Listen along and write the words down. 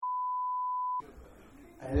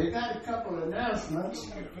And they got a couple of announcements.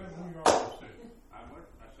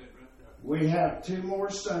 We have 2 more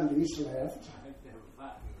Sundays left.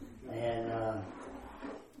 And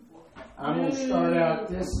I'm going to start out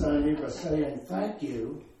this Sunday by saying thank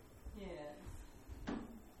you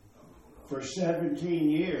for 17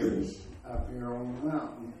 years up here on the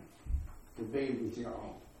mountain to be with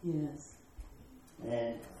y'all. Yes.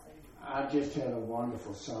 And I just had a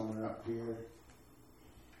wonderful summer up here.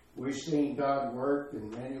 We've seen God work in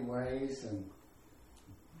many ways, and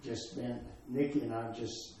just been, Nikki and I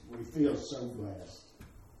we feel so blessed.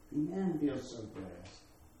 Amen. Feel so blessed.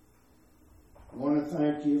 I want to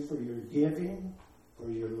thank you for your giving, for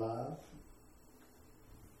your love,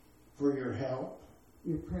 for your help.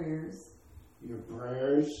 Your prayers. Your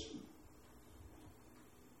prayers.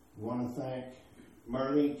 I want to thank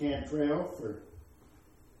Marlene Cantrell for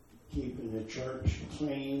keeping the church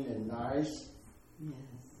clean and nice. Yes.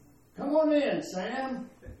 Come on in, Sam.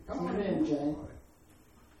 Come on in, Jane.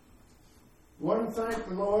 I want to thank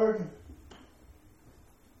the Lord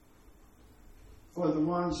for the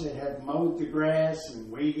ones that have mowed the grass and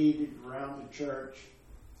weed eated around the church.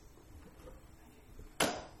 I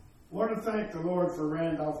want to thank the Lord for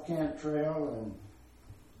Randolph Cantrell, and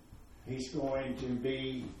he's going to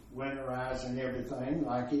be winterizing everything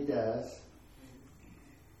like he does.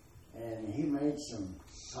 And he made some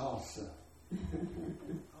salsa.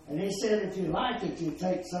 And he said, if you like it, you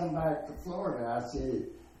take some back to Florida. I said,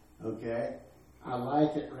 okay, I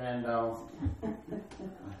like it, Randolph.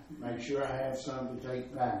 Make sure I have some to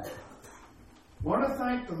take back. I want to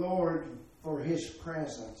thank the Lord for his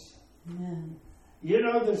presence. Amen. You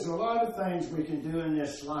know, there's a lot of things we can do in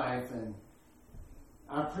this life, and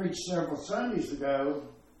I preached several Sundays ago,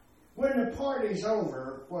 when the party's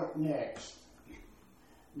over, what next?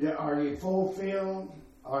 Are you fulfilled?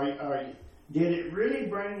 Did it really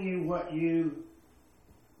bring you what you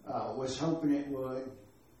was hoping it would?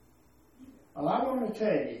 Well, I want to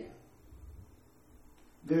tell you,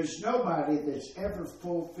 there's nobody that's ever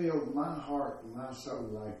fulfilled my heart and my soul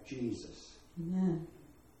like Jesus. Amen.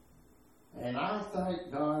 And I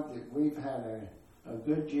thank God that we've had a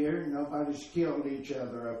good year. Nobody's killed each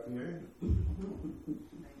other up here.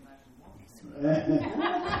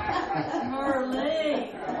 Marlene.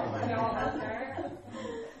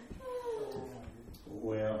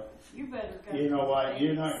 Well, You know what?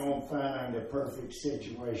 You're not going to find a perfect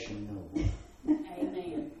situation no more.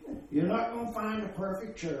 Amen. You're not going to find a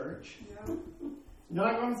perfect church. No. You're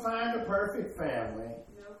not going to find a perfect family.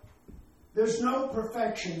 No. There's no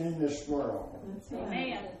perfection in this world.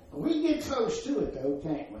 Amen. We get close to it, though,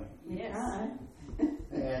 can't we? Yes.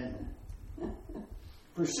 And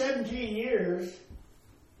for 17 years,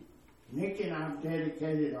 Nikki and I have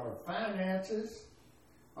dedicated our finances,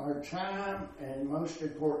 our time, and most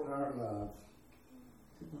important, our love.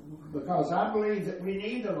 Because I believe that we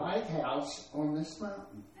need a lighthouse on this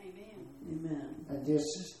mountain. Amen. Amen. And this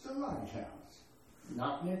is the lighthouse.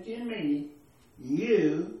 Not Nikki and me.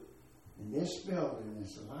 You and this building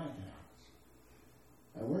is the lighthouse.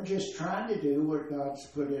 And we're just trying to do what God's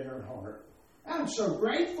put in our heart. I'm so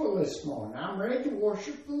grateful this morning. I'm ready to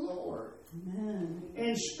worship the Lord. Amen.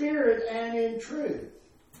 In spirit and in truth.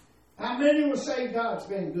 How many will say God's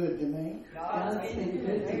been good to me? God's been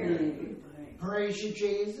good to me. Praise you,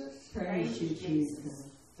 Jesus. Praise you, Jesus.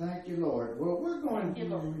 Thank you, Lord. Well, we're going Thank you,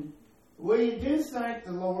 Lord. we do thank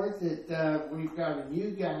the Lord that we've got a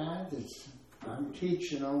new guy that's, I'm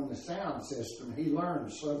teaching on the sound system. He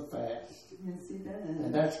learns so fast. Yes, he does.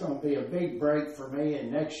 And that's going to be a big break for me,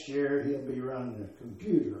 and next year he'll be running a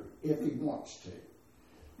computer if he wants to.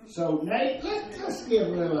 So, Nate, let's give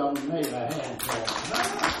little Nate a hand clap.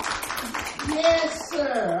 Yes,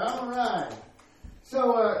 sir. All right.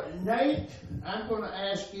 So, Nate, I'm going to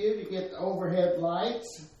ask you to get the overhead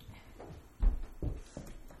lights.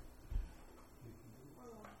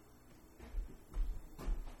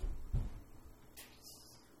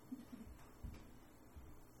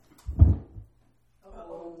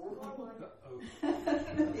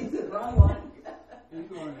 He's the wrong one.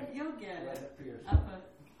 You'll get it.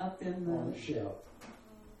 Up in On the... the shelf.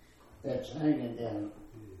 That's hanging down.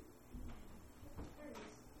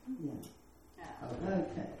 Yeah.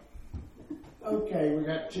 Okay. Okay, we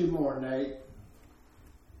got 2 more, Nate.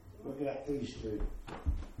 We got these 2.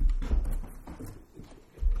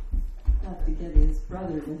 Have to get his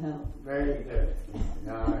brother to help. Very good.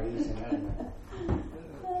 No, he's handling it.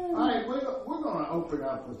 All right, we're going to open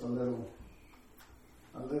up with a little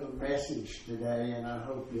message today, and I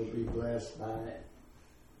hope you'll be blessed by it.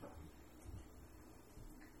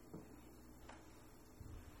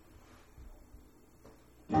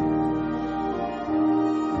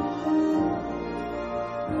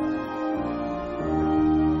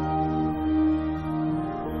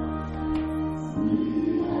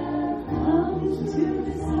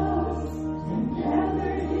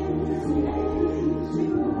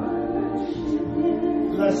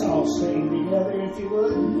 Let's all sing together if you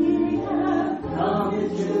would. We have come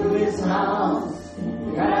into His house,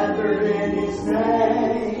 gathered in His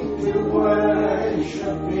name to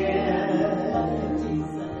worship Him.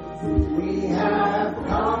 We have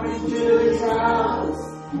come into His house,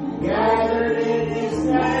 gathered in His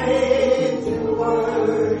name to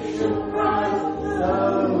worship Christ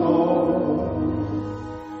the Lord.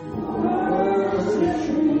 Worship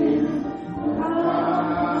Him,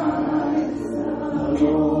 Christ the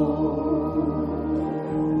Lord.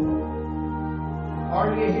 Are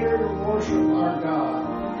you here to worship our God?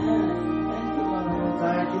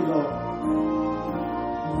 Thank you, Lord.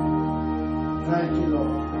 Thank you,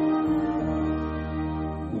 Lord.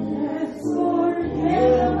 Let's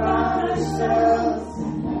forget about ourselves,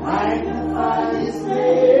 magnify His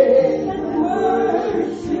name, and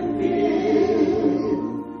worship Him.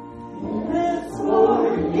 Let's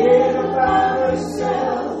forget about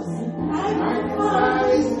ourselves,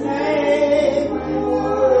 magnify His name, and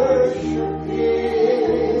worship Him.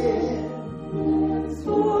 Let's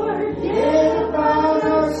forget about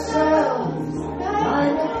ourselves,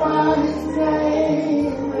 magnify His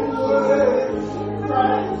name, and worship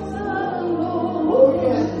Christ the Lord. Oh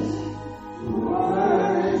yes,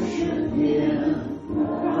 worship Him,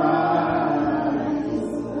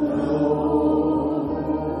 Christ the Lord.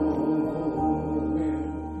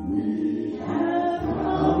 We have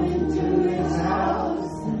come into His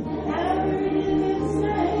house, gathered in His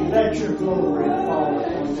name. Let your glory fall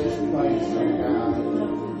upon this place, oh God.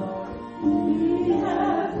 We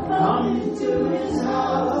have come into His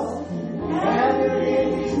house, gathered in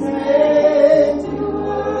His name to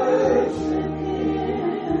worship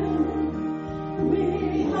Him. We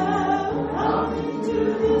have come into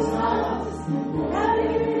His house,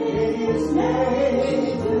 gathered in His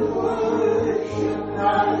name to worship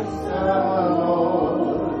Christ the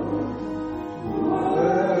Lord.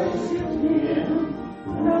 Worship Him,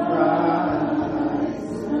 Christ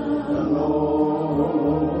the Lord.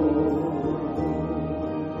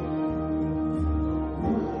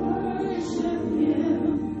 Worship Him,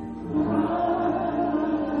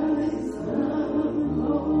 Christ the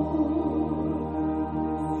Lord.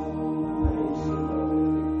 Praise you, Lord.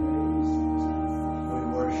 We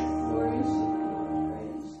worship you.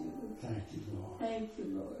 Thank you, Lord. Thank you,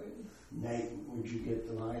 Lord. Nate, would you get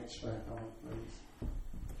the lights back on, please?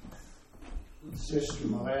 Sister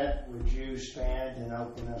Millette, would you stand and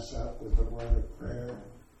open us up with a word of prayer?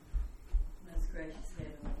 Most gracious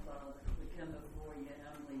Heavenly Father, we come before you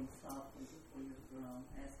humbly and softly before your throne,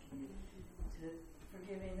 asking you to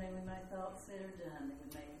forgive anything we may have thought, said, or done that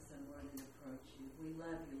would make us unworthy to approach you. We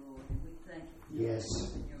love you, Lord, and we thank you for your Yes,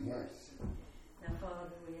 grace and your yes. mercy. Now,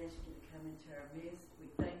 Father, we ask you to come into our midst. We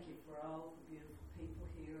thank you for all the beautiful people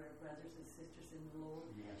here, our brothers and sisters in the Lord,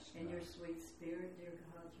 Yes, and your sweet spirit, dear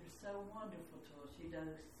God. You're so wonderful to us. You do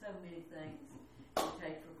so many things we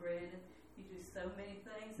take for granted. You do so many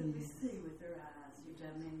things that we see with our eyes. You've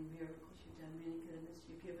done many miracles. You've done many goodness.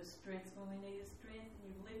 You give us strength when we need strength, and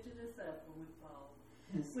you've lifted us up when we fall.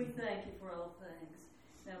 Yes. We thank you for all things.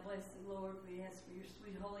 Now, bless the Lord. We ask for your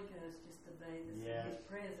sweet Holy Ghost just to bathe us in His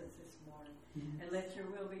presence this morning. And let your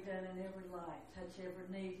will be done in every life. Touch every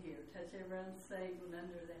need here. Touch every unsaved one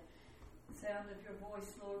under the sound of your voice,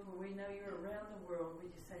 Lord, for we know you're around the world. We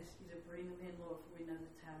just ask you to bring them in, Lord, for we know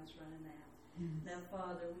the time's running out. Now,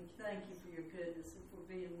 Father, we thank you for your goodness and for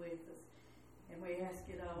being with us. And we ask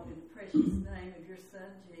it all in the precious name of your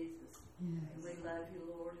Son, Jesus. And we love you,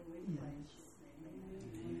 Lord, and we praise you.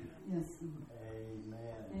 Amen. Yes.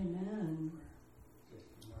 Amen. Amen.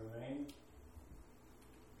 Sister Marlene.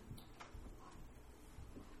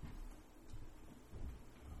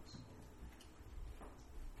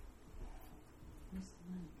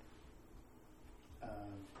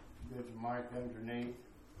 There's a mic underneath.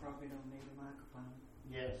 Probably don't need a microphone.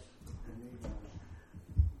 Yes. we need one.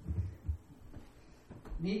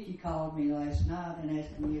 Nikki called me last night and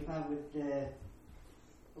asked me if I would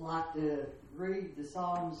like to read the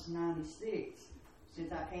Psalms 96.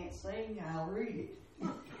 Since I can't sing, I'll read it.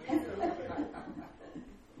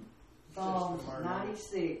 Psalms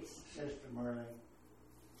 96. Sister Marlene,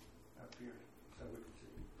 up here, so we can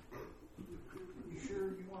see. You sure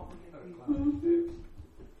you want me to read it?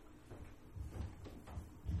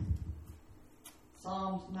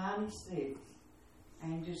 Psalms 96.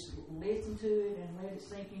 And just listen to it and let it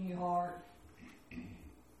sink in your heart.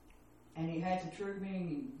 And it has a true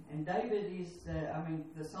meaning. And David is,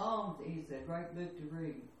 the Psalms is a great book to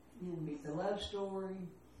read. It's a love story.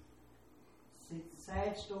 It's a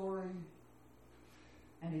sad story.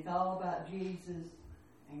 And it's all about Jesus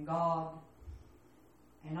and God.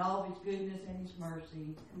 and all of His goodness and His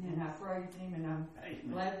mercy. And I praise Him, and I'm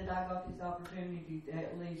glad that I got this opportunity to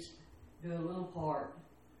at least do a little part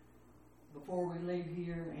before we leave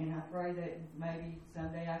here, and I pray that maybe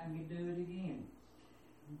someday I can do it again.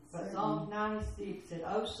 But Psalms 96 said,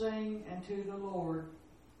 "Oh, sing unto the Lord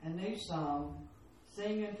a new song.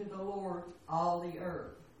 Sing unto the Lord all the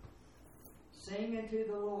earth. Sing unto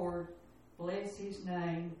the Lord, bless His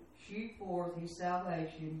name, shew forth His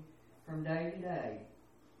salvation from day to day.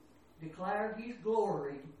 Declare His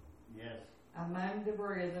glory among the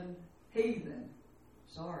brethren,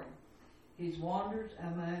 His wonders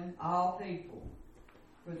among all people.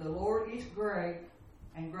 For the Lord is great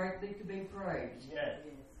and greatly to be praised. Yes.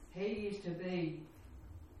 He is to be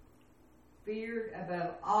feared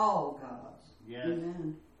above all gods. Yes.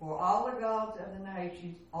 Amen. For all the gods of the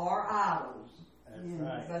nations are idols, That's Yes.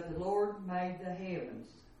 right. but the Lord made the heavens.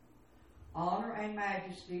 Honor and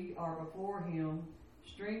majesty are before Him.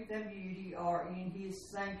 Strength and beauty are in His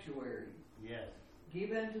sanctuary. Yes.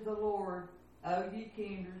 Give unto the Lord, O ye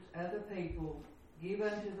kindreds of the people, give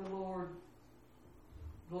unto the Lord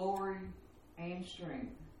glory and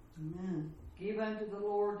strength. Amen. Give unto the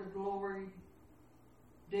Lord the glory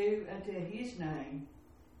due unto His name.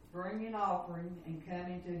 Bring an offering and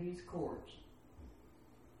come into His courts.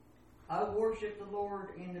 I worship the Lord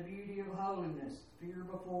in the beauty of holiness. Fear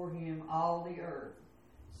before Him all the earth.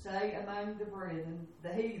 Say among the brethren,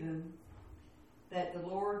 the heathen, that the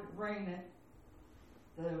Lord reigneth.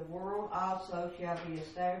 The world also shall be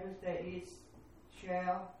established, that it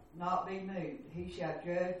shall not be moved. He shall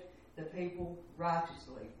judge the people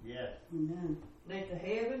righteously. Yes. Amen. Let the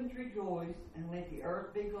heavens rejoice, and let the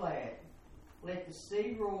earth be glad. Let the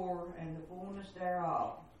sea roar, and the fullness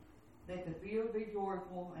thereof. Let the field be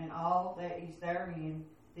joyful, and all that is therein.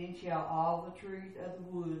 Then shall all the trees of the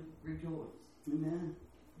wood rejoice. Amen.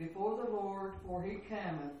 Before the Lord, for He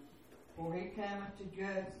cometh to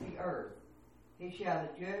judge the earth. He shall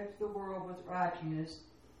judge the world with righteousness,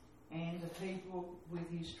 and the people with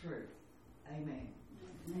His truth. Amen.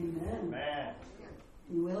 Amen. Amen.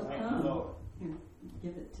 You will Thank come. you, Lord. Here,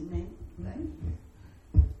 give it to me. Thank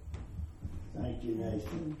you. Thank you,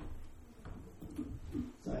 Nathan.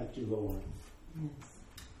 Thank you, Lord. Yes.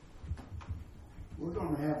 We're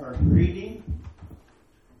going to have our greeting.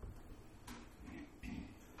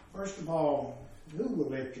 First of all, who will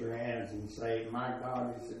lift your hands and say, "My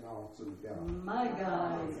God is an awesome God"? My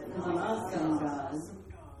God is an awesome God.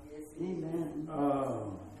 Amen.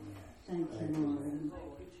 Oh, Thank you, Lord.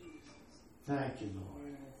 thank you,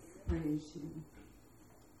 Lord. Praise you.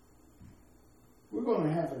 We're going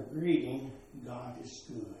to have a greeting. God is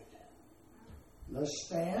good. Let's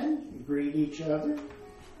stand and greet each other.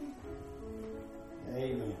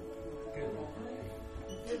 Amen.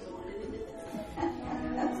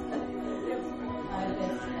 That's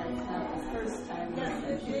not the first time.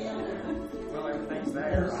 Well, everything's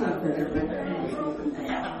there.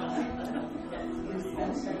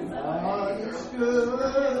 God is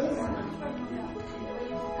good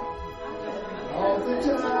all the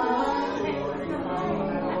time.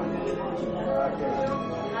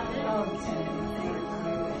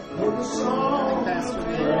 For the song has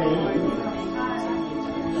praise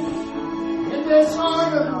in this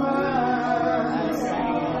heart of mine.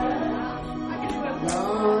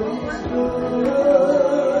 God is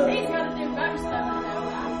good He's got to do most of it.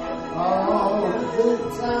 all the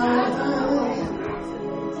time.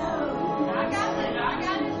 I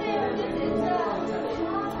got it there.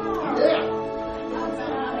 Yeah.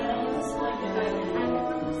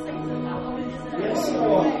 Yes,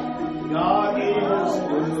 Lord. God is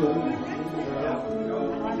good.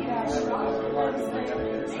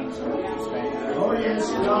 Oh, yes,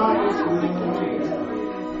 God is good.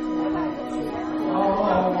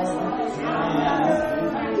 All the time.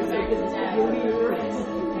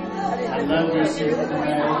 I love this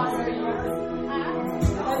here.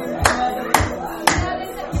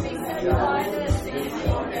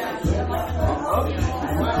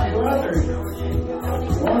 My brother,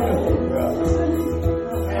 wonderful brother.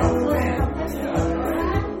 And friend.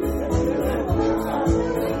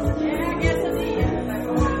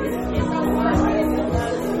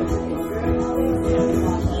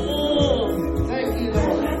 Thank you,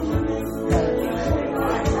 Lord.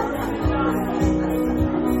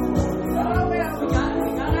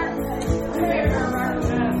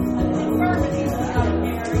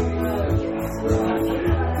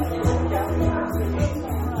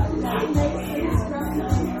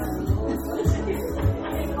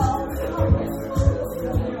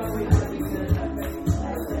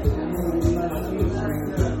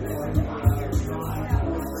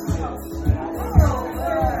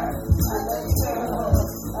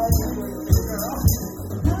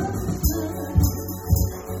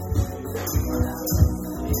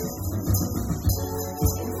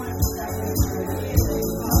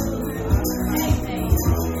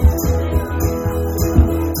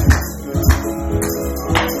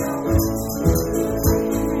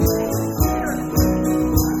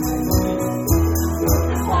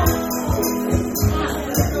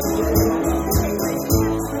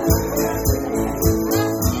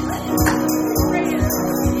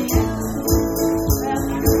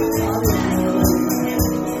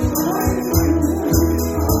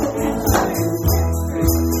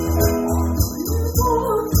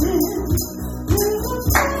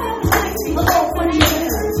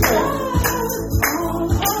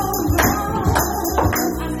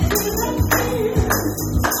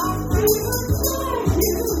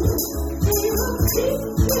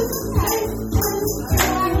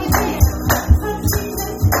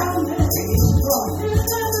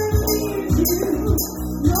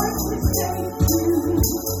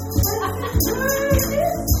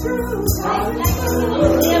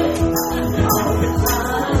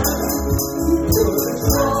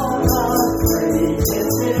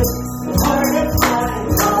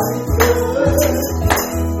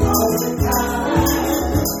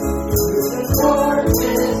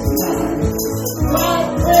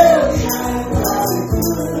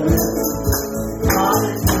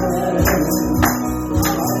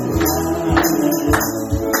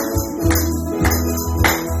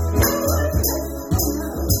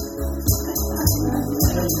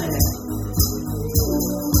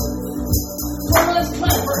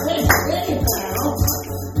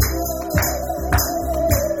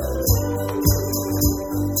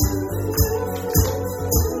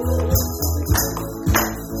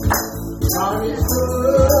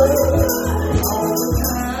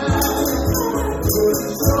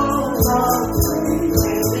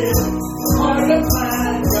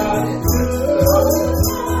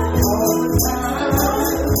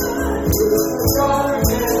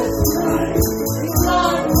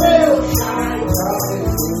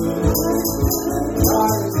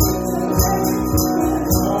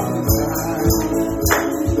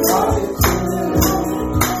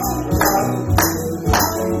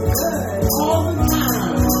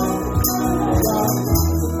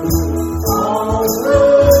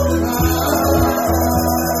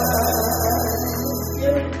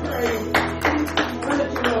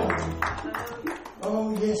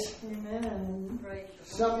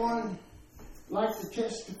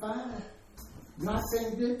 testify? God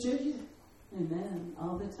been good to you? Amen.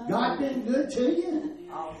 All the time. God been good to you?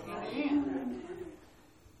 Amen.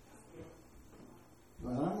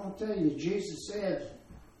 Well, I'm going to tell you, Jesus said, if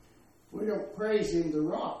we don't praise Him, the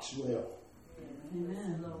rocks will.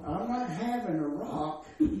 Amen. I'm not having a rock,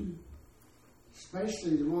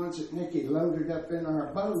 especially the ones that Nikki loaded up in our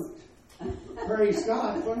boat. Praise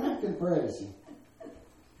God, when I can praise Him.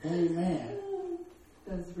 Amen.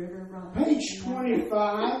 Those river rocks. Page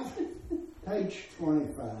 25. Page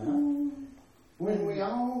 25. When we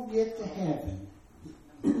all get to heaven,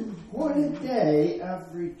 what a day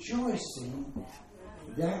of rejoicing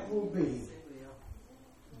that will be.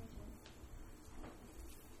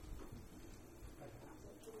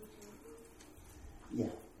 Yeah,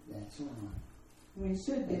 that's the one. We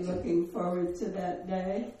should be looking forward to that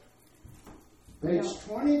day. Page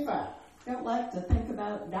 25. Don't like to think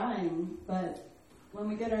about dying, but when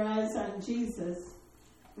we get our eyes on Jesus,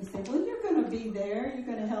 we say, well, you're going to be there. You're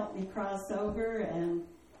going to help me cross over, and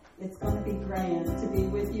it's going to be grand to be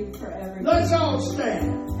with you forever. Let's all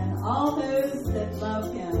stand. And all those that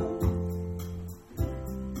love Him.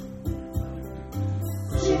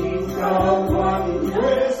 Sing the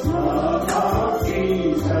wondrous love of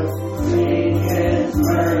Jesus. Sing His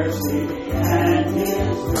mercy and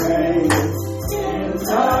His grace. In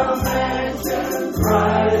the mansion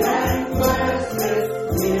bright and blessed,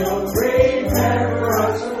 He'll prepare for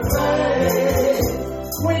us a place.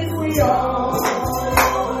 When we all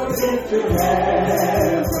get to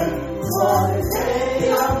heaven, what a day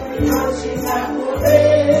of rejoicing that will be.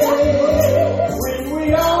 When we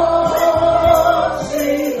all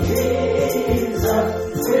see Jesus,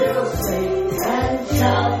 we'll sing and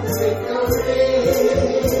shout victory.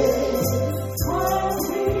 When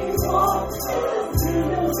we walk into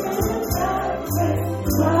the pathway,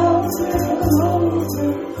 clouds will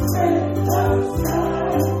overspread the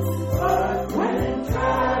sky. But when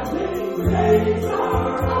traveling days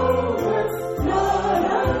are over, not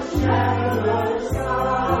a shadow sky.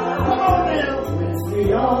 Come on now. When we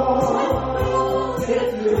all get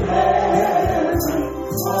to heaven,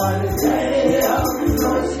 what a day of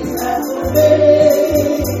rejoicing that will be.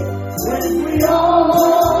 When we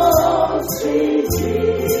all see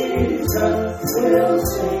Jesus, we'll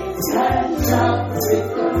sing and shout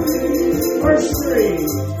victory. Verse 3.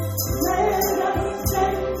 Let us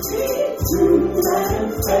be true and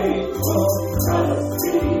faithful,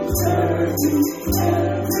 trusting, serving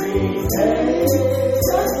every day.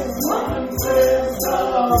 Just wonders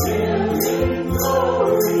of Him in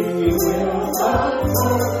glory will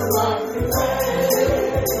unfold like the day.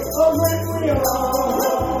 Oh, when we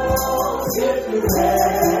all get to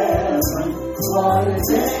heaven, what a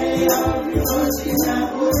day of rejoicing that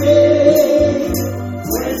will be.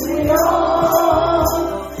 When we all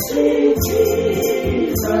see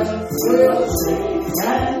Jesus, we'll sing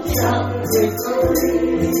and shout victory.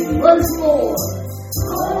 Verse 4.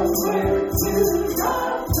 Onward to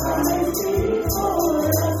God's light before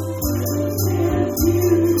us, His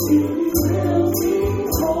beauty will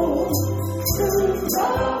behold. Soon the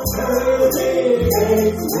pearly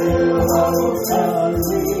gates will open,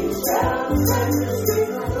 we shall enter the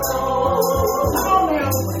throne. Come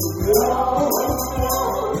now, when we all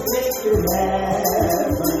get to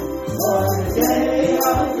heaven, what a day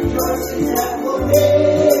of rejoicing that will be.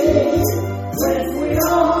 When we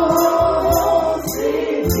all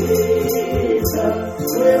see Jesus,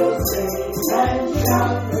 we'll sing and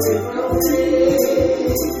shout victory.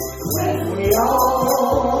 When we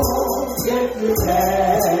all get to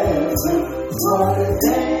heaven, what a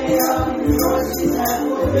day of rejoicing that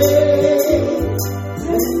will be.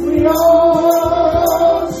 When we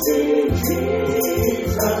all see Jesus,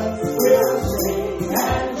 we'll sing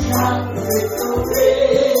and shout victory.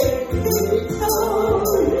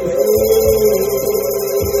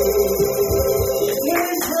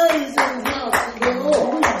 Praise in the house of the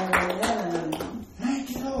Lord. Thank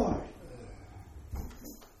you, Lord.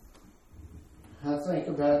 I think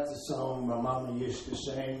about the song my mama used to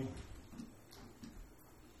sing.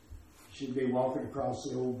 She'd be walking across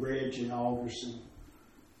the old bridge in Alderson.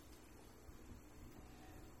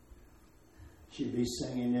 She'd be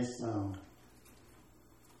singing this song.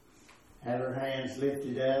 Had her hands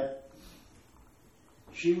lifted up.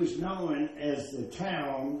 She was known as the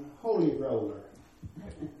town holy roller.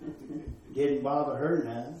 Didn't bother her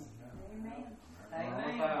none.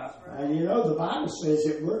 Amen. And you know, the Bible says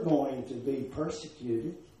that we're going to be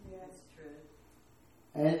persecuted. That's true.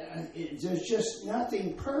 And there's just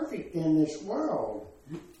nothing perfect in this world.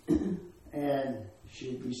 And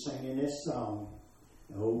she'd be singing this song.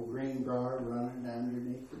 The old green guard running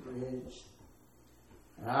underneath the bridge.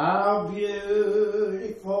 How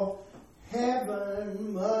beautiful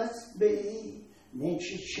heaven must be. And then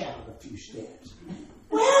she shouted a few steps.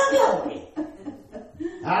 Well, glory.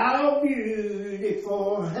 How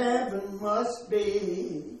beautiful heaven must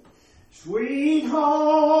be. Sweet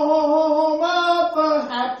home of the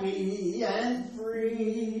happy and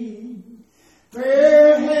free.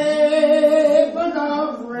 Fair haven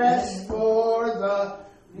of rest for the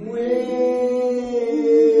weary.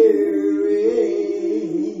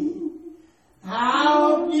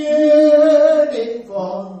 How beautiful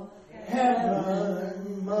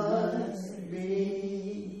heaven must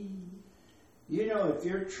be. You know, if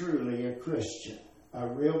you're truly a Christian, a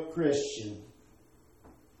real Christian,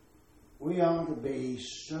 we ought to be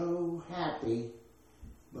so happy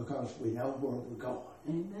because we know where we're going.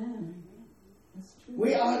 Amen. That's true.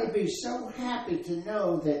 We ought to be so happy to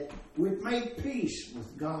know that we've made peace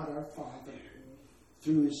with God our Father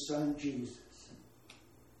through His Son Jesus.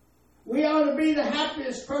 We ought to be the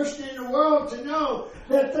happiest person in the world to know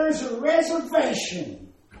that there's a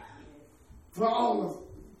reservation for all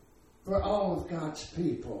of God's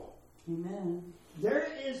people. Amen. There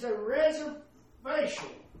is a reservation.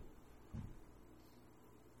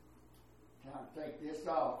 I'll take this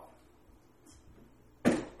off.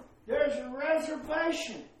 There's a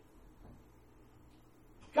reservation.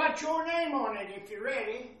 Got your name on it if you're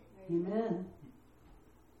ready. Amen.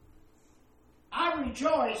 I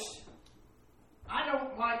rejoice. I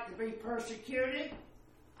don't like to be persecuted.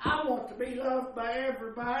 I want to be loved by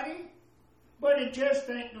everybody. But it just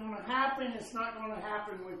ain't going to happen. It's not going to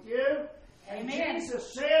happen with you. And Amen.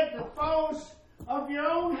 Jesus said the foes of your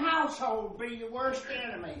own household be your worst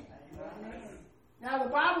enemy. Now, the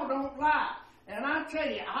Bible don't lie. And I tell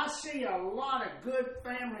you, I see a lot of good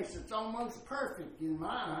families that's almost perfect in my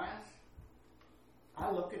eyes.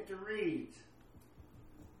 I look at the Reeds.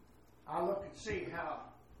 I look and see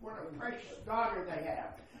what a precious daughter they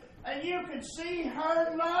have. And you can see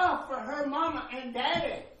her love for her mama and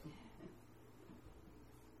daddy.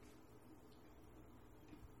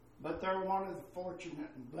 But they're one of the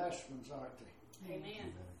fortunate and blessed ones, aren't they?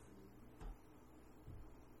 Amen.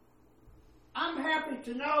 I'm happy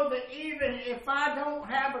to know that even if I don't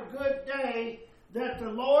have a good day, that the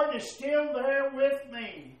Lord is still there with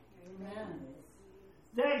me. Amen.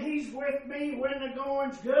 That He's with me when the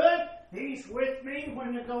going's good. He's with me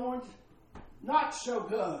when the going's not so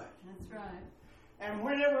good. That's right. And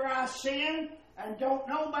whenever I sin, and don't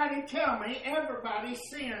nobody tell me, everybody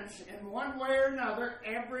sins in one way or another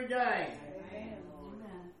every day. Amen.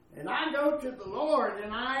 And I go to the Lord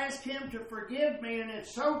and I ask Him to forgive me, and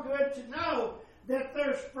it's so good to know that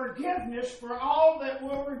there's forgiveness for all that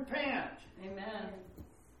will repent. Amen.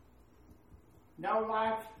 No,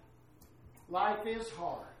 life is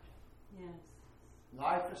hard. Yes.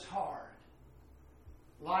 Life is hard.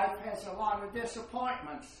 Life has a lot of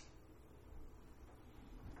disappointments.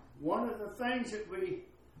 One of the things that we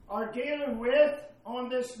are dealing with on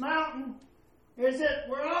this mountain is that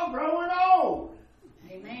we're all growing old.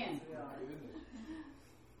 Amen.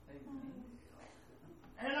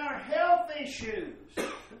 And our health issues.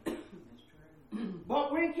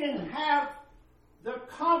 But we can have the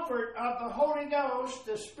comfort of the Holy Ghost,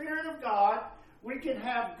 the Spirit of God. We can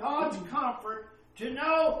have God's comfort to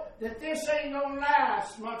know that this ain't going to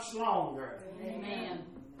last much longer. Amen.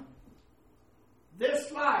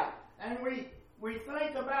 This life. And we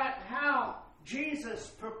think about how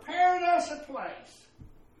Jesus prepared us a place.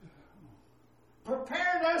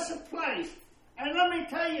 Prepared us a place. And let me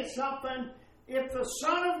tell you something. If the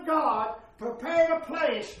Son of God prepared a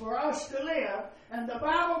place for us to live, and the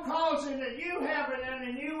Bible calls it a new heaven and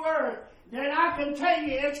a new earth, then I can tell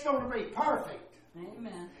you it's going to be perfect.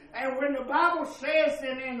 Amen. And when the Bible says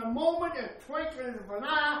that in the moment of twinkling of an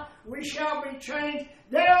eye, we shall be changed,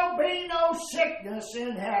 there'll be no sickness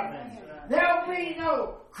in heaven. There'll be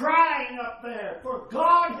no crying up there, for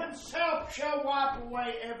God Himself shall wipe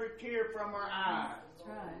away every tear from our eyes. That's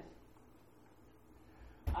right.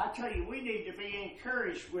 I tell you, we need to be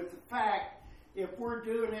encouraged with the fact if we're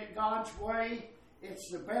doing it God's way, it's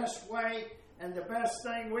the best way, and the best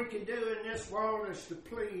thing we can do in this world is to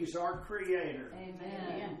please our Creator.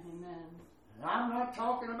 Amen. Amen. And I'm not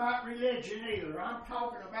talking about religion either. I'm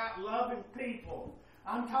talking about loving people.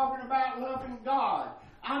 I'm talking about loving God.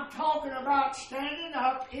 I'm talking about standing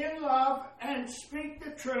up in love and speak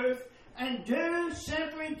the truth and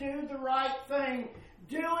simply do the right thing.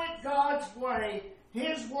 Do it God's way.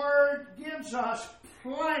 His Word gives us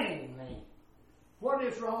plainly what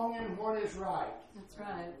is wrong and what is right. That's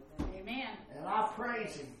right. Amen. And I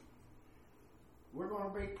praise Him. We're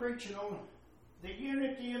going to be preaching on the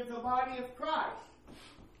unity of the body of Christ.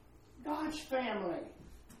 God's family.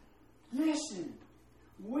 Listen,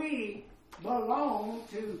 we belong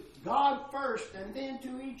to God first and then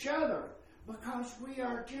to each other because we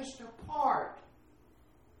are just a part.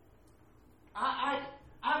 I'm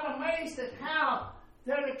amazed at how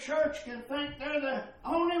that a church can think they're the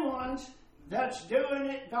only ones that's doing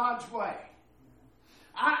it God's way.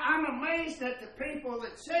 I'm amazed at the people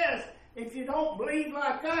that says, if you don't believe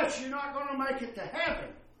like us, you're not going to make it to heaven.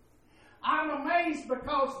 I'm amazed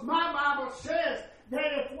because my Bible says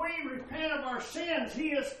that if we repent of our sins, He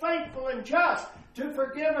is faithful and just to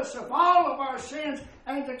forgive us of all of our sins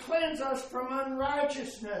and to cleanse us from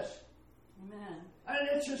unrighteousness. Amen. And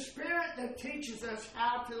it's a Spirit that teaches us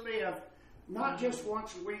how to live, not just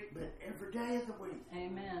once a week, but every day of the week.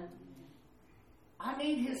 Amen. I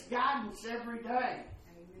need His guidance every day.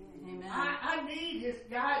 Amen. I need His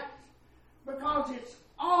guidance because it's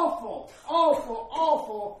awful, awful,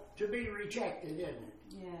 awful to be rejected, isn't it?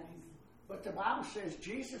 Yes. But the Bible says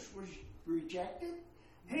Jesus was rejected.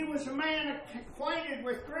 He was a man acquainted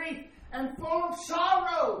with grief and full of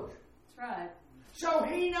sorrows. That's right. So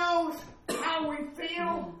He knows how we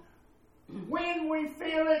feel, when we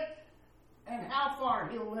feel it, and how far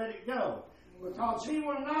He'll let it go. Because He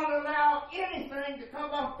will not allow anything to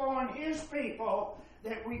come up on His people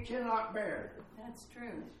that we cannot bear. That's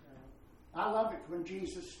true. I love it when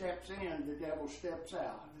Jesus steps in, the devil steps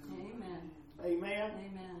out. Amen. Amen.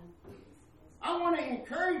 Amen. I want to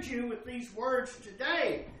encourage you with these words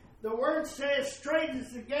today. The word says, straight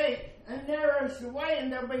is the gate, and narrow is the way,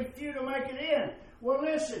 and there'll be few to make it in. Well,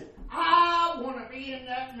 listen, I want to be in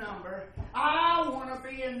that number. I want to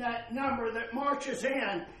be in that number that marches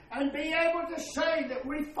in and be able to say that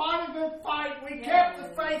we fought a good fight, we kept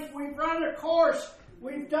the faith, we've run a course,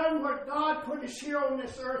 we've done what God put us here on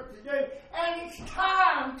this earth to do, and it's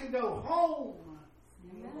time to go home.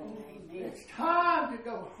 Amen. It's time to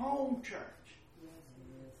go home, church.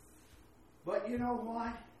 But you know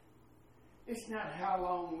what? It's not how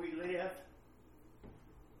long we live.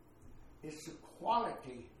 It's the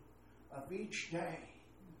quality of each day.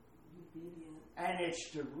 And it's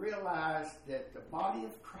to realize that the body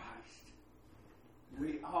of Christ,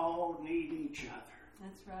 we all need each other.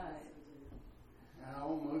 That's right. I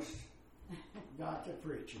almost got to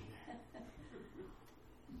preaching that.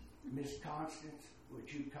 Miss Constance,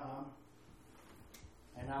 would you come?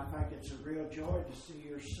 And I think it's a real joy to see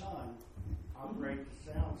your son operate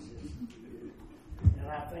the sound system. And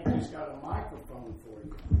I think he's got a microphone for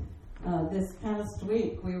you. This past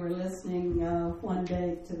week, we were listening one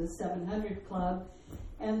day to the 700 Club,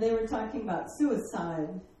 and they were talking about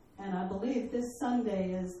suicide. And I believe this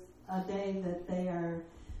Sunday is a day that they are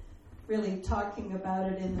really talking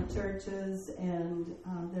about it in the churches. And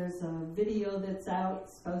there's a video that's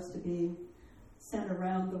out, supposed to be sent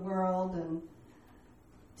around the world, and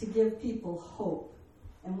to give people hope.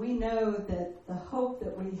 And we know that the hope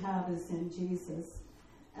that we have is in Jesus,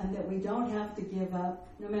 and that we don't have to give up.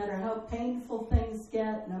 No matter how painful things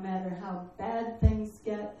get, no matter how bad things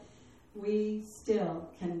get, we still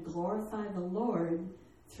can glorify the Lord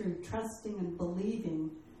through trusting and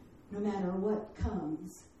believing no matter what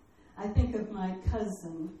comes. I think of my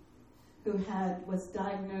cousin who was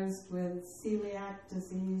diagnosed with celiac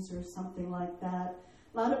disease or something like that.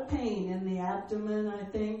 A lot of pain in the abdomen, I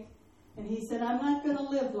think. And he said, I'm not going to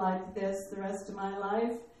live like this the rest of my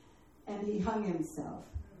life. And he hung himself.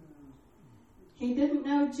 He didn't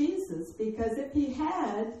know Jesus, because if he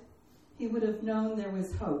had, he would have known there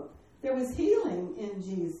was hope. There was healing in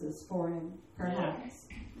Jesus for him, perhaps.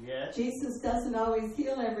 Yes. Jesus doesn't always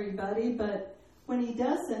heal everybody, but when he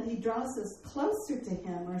doesn't, he draws us closer to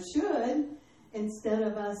him, or should, instead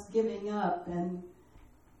of us giving up and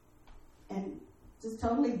just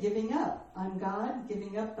totally giving up on God,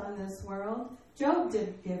 giving up on this world. Job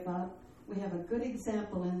didn't give up. We have a good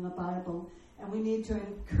example in the Bible, and we need to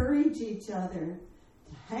encourage each other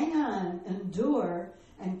to hang on, endure,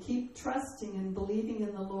 and keep trusting and believing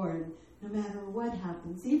in the Lord no matter what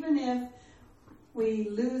happens. Even if we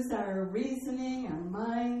lose our reasoning, our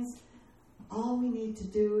minds, all we need to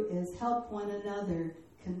do is help one another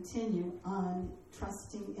continue on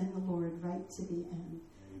trusting in the Lord right to the end.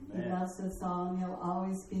 He loves us all, and he'll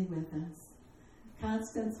always be with us.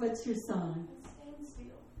 Constance, what's your song? Stand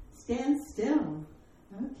still. Stand Still.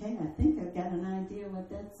 Okay, I think I've got an idea what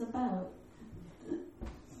that's about.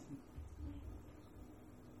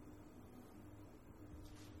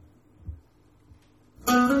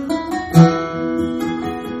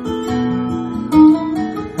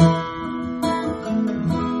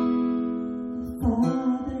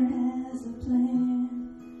 Father has a plan,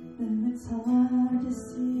 though it's hard to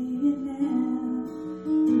see it now.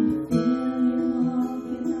 You feel you're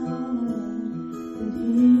walking on, but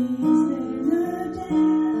He is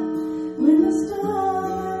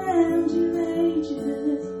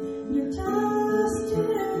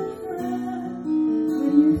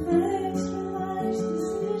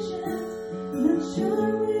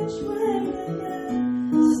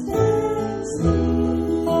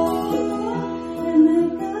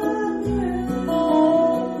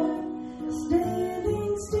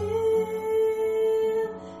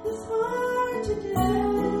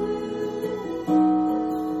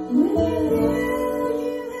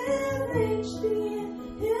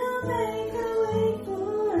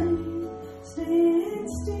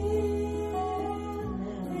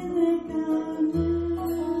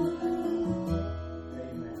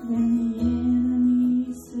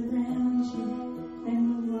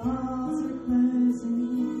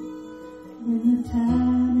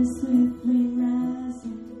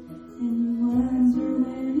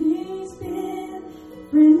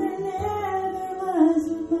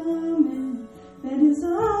His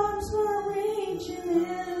arms were reaching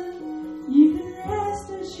in. You can rest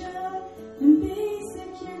assured and be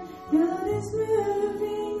secure. God is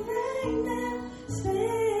moving right now.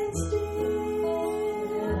 Stand still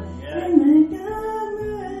and let God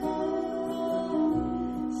move.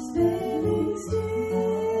 Standing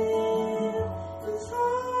still is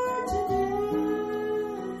hard to do.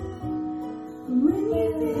 When you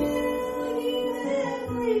feel you have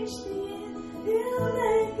reached the end, He'll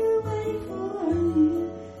make a way for you.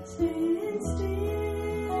 Stand still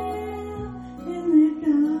and let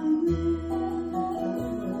God move.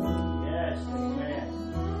 Yes, amen.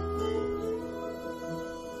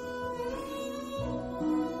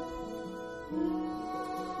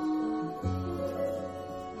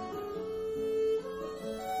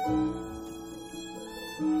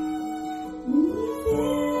 When you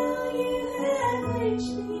feel you have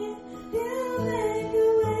reached the end, He'll make a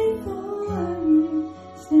way for you.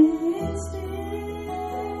 Stand still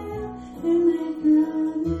and let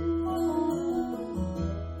God move.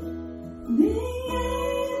 The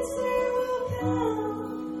answer will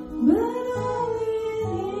come, but only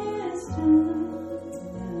in His time.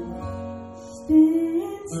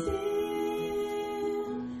 Stand still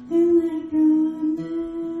and let God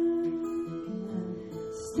move.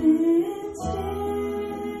 Stand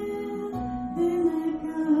still and let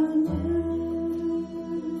God move.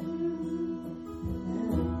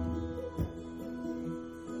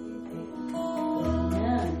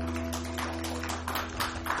 Amen.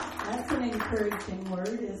 That's an encouraging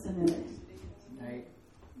word, isn't it? Nate.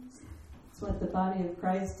 It's what the body of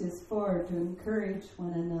Christ is for, to encourage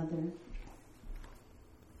one another.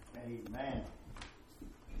 Amen.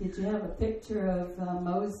 Did you have a picture of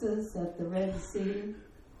Moses at the Red Sea?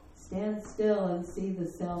 Stand still and see the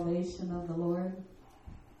salvation of the Lord.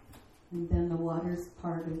 And then the waters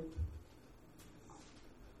parted.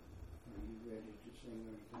 Are you ready to sing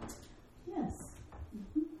anything? Yes.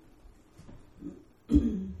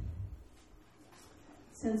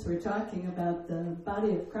 Since we're talking about the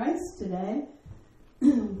body of Christ today,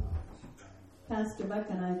 Pastor Buck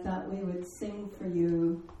and I thought we would sing for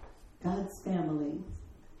you God's Family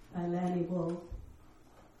by Lanny Wolf.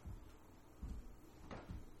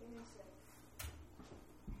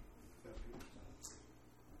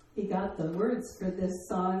 He got the words for this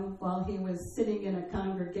song while he was sitting in a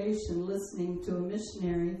congregation listening to a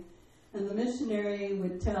missionary, and the missionary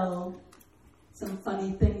would tell some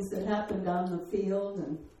funny things that happened on the field,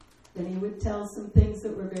 and then he would tell some things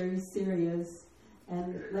that were very serious.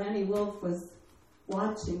 And Lanny Wolf was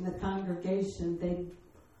watching the congregation. They'd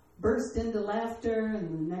burst into laughter, and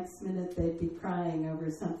the next minute they'd be crying over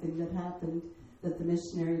something that happened that the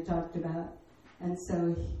missionary talked about. And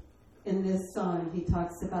so in this song, he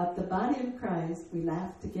talks about the body of Christ. We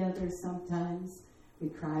laugh together sometimes. We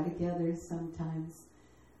cry together sometimes.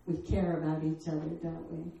 We care about each other, don't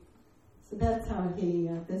we? So that's how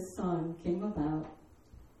this song came about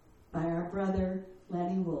by our brother,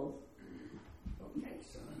 Lanny Wolf. Okay,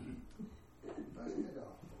 son. Bust it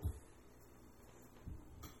off.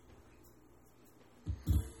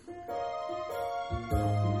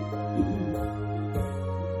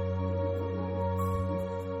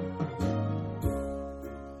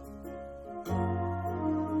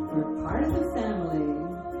 We're part of the family.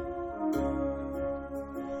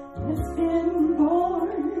 It's been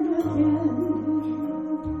born again,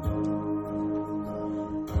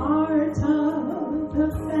 part of the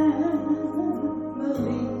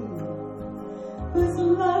family, whose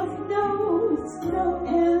love knows no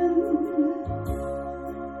end.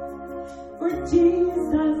 For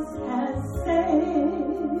Jesus has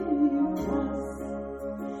saved us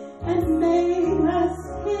and made us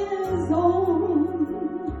His own.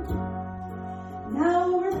 Now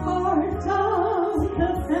we're part of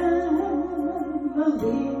the family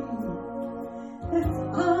that's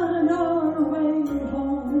on our way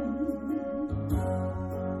home.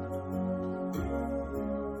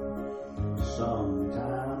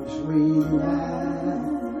 Sometimes we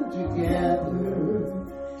laugh together,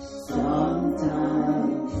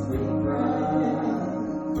 sometimes we cry,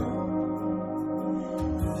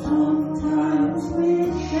 sometimes we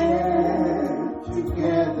share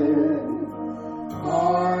together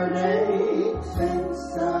heartaches and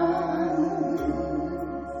sighs.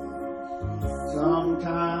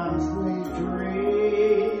 Sometimes we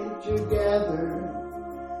dream together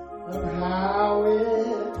of how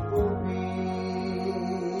it will be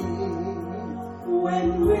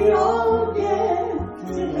When we all get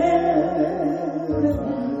to heaven,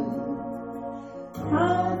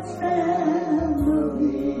 God's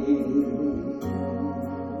family.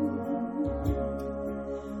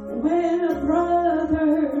 When a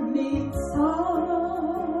brother meets our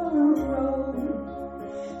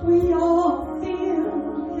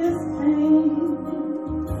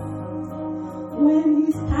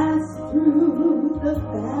pass through the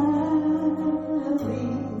valley,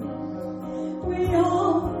 we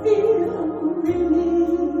all feel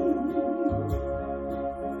relief.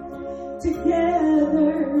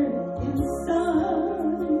 Together in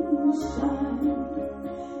sunshine,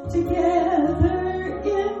 together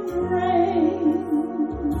in rain,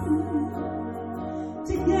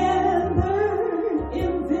 together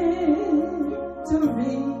in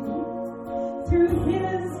victory, through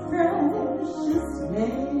His precious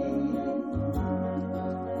name.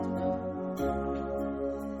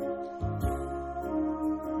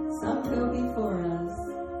 Some go before us.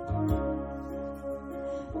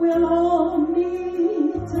 We'll all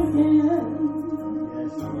meet again,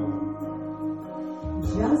 Yes, Lord.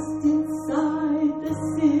 just inside the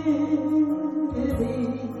city,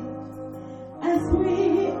 as we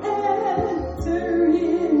enter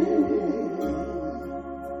in.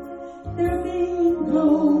 There'll be no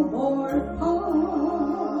more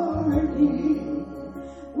parting.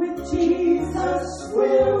 With Jesus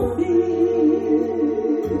we'll be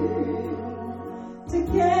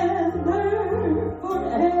together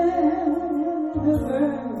forever,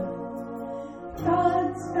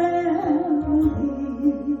 God's family.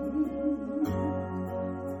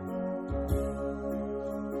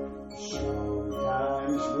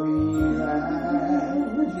 Sometimes we laugh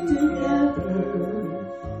Together,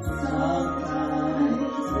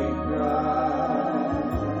 sometimes we cry,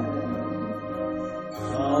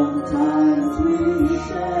 sometimes we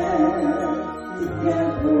share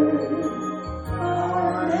together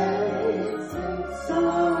heartaches and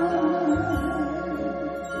sighs.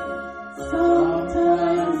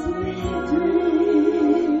 Sometimes we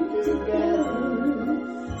dream together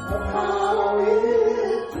of how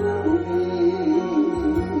it will be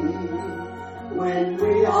when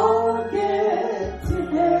we all get to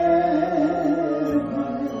heaven.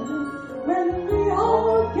 When we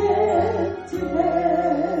all get to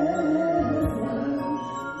heaven.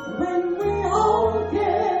 When we all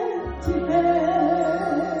get to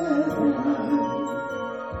heaven.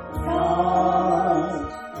 God's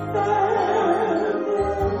family.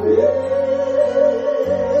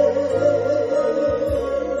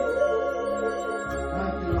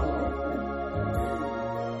 Thank you, Lord.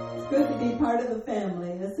 It's good to be part of the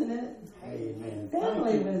family, isn't it? Amen.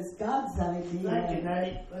 Family Thank you. was God's idea. Thank you,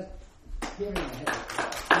 Nate. Let's give him a hand.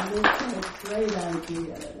 And it's a great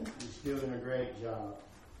idea. He's doing a great job.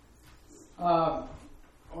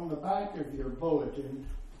 On the back of your bulletin,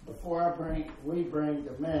 before we bring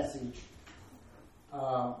the message,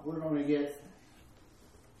 we're going to get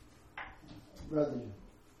Brother,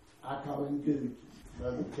 I call him Good,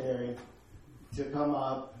 Brother Terry, to come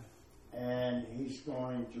up, and he's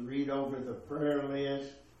going to read over the prayer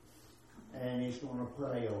list, and he's going to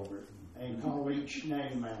pray over it and call each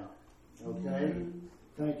name out. Okay?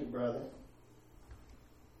 Thank you, brother.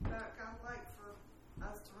 Doc, I'd like for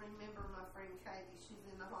us to remember my friend Katie. She's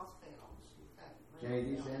in the hospital. She's got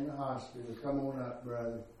Katie's in the hospital. Come on up,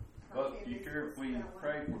 brother. Well, you care if we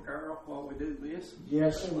pray for Carol while we do this?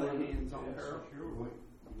 Yes, sir. Lay hands on her.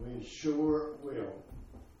 We sure will.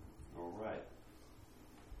 All right.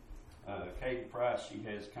 Katie Price, she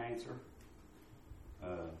has cancer.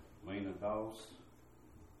 Lena Dawes,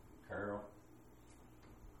 Carol,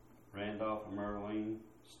 Randolph and Merlene,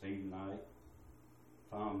 Steve Knight,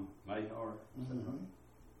 Tom Mayhar,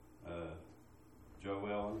 Joe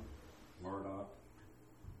Ellen, Murdoch,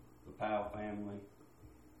 the Powell family,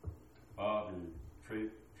 Bob and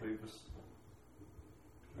Trevis,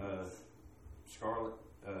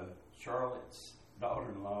 Charlotte's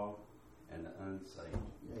daughter-in-law, and the unsaved.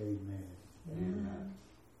 Amen. And,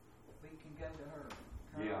 We can go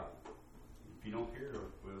to her. yeah, if you don't hear her,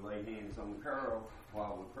 we'll lay hands on Carol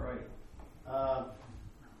while we pray.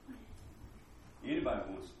 Anybody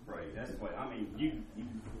wants to pray, that's the way, I mean, you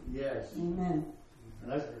Yes. Amen.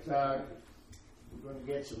 Let's, we're going to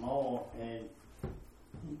get some oil, and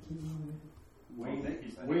Thank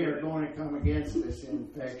you, Lord. we are going to come against this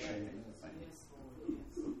infection.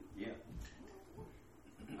 yeah.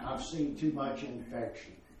 I've seen too much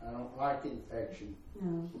infection. I don't like infection.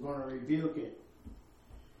 No. We're going to rebuke it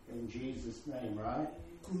in Jesus' name, right?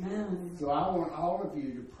 Amen. So I want all of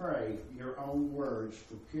you to pray your own words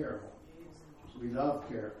for Carol. We love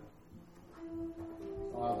Carol.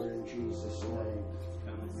 Father, in Jesus' name.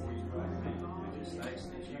 Come before you right now. We just ask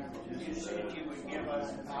that you would give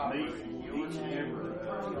us each and every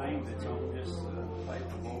thing that's on this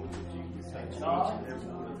paper, Lord, that you would touch each and every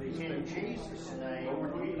one of these people in Jesus' name,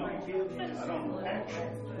 we forgive his action.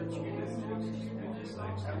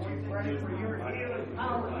 And we pray for your healing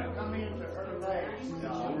power to come into her legs,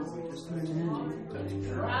 God.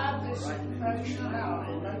 Drive this infection out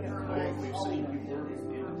and let her legs open.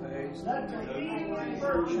 Let the healing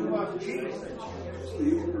virtue of Jesus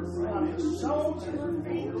from the soles of her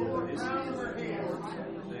feet to the crown of her head.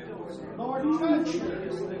 Lord,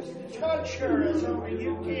 touch her as only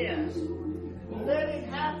you can. Let it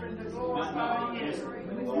happen to glorify you.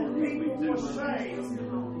 And people will say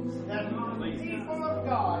that the people of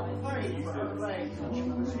God prayed for her legs when she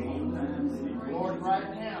was healed. Lord, right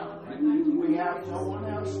now, we have no one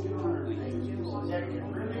else to turn to that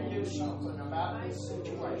can really do something about this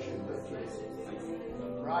situation.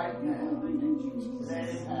 Right now, let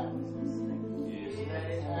it happen. Let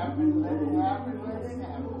it happen, let it happen, let it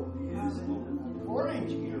happen. According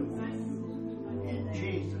to you, in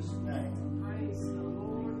Jesus' name.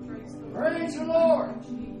 Praise the Lord.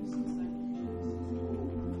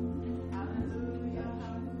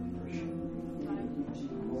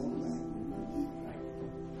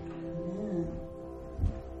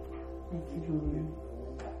 Thank you, Lord.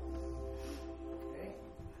 Okay.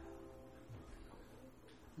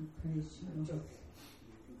 We praise you, Lord.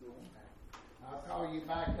 I'll call you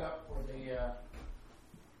back up for the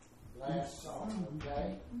last song, okay?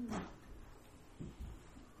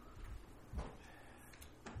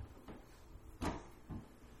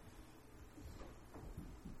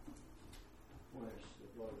 Where's the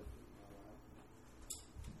blood?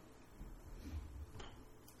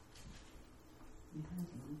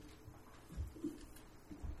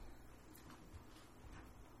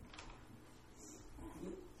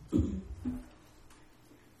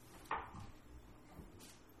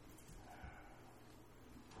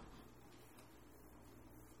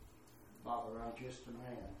 Father, I'm just a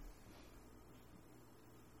man.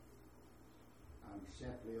 I'm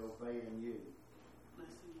simply obeying you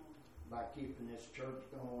by keeping this church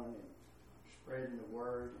going and spreading the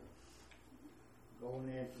word, and going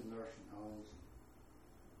into nursing homes,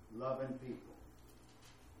 and loving people.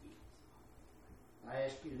 I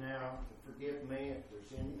ask you now to forgive me if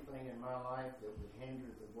there's anything in my life that would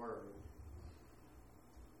hinder the word.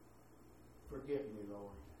 Forgive me,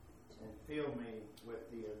 Lord, and fill me with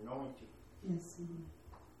the anointing. Yes, Lord.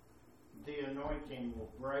 The anointing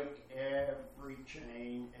will break every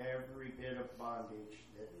chain, every bit of bondage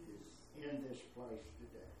that is in this place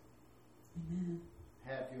today. Amen.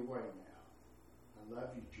 Have your way now. I love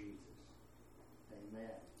you, Jesus.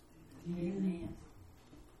 Amen. Amen.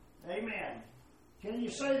 Amen. Can you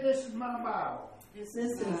say this is my Bible? This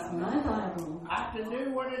is my Bible. I can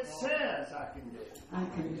do what it says I can do. I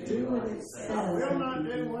can do what it says. I will not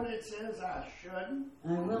do what it says I shouldn't.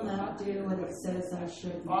 I will not do what it says I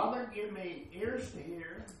shouldn't. Father, give me ears to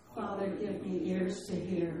hear. Father, give me ears to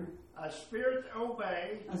hear. A spirit to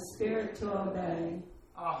obey. A spirit to obey.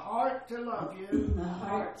 A heart to love you. A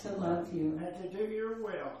heart to love you. And to do your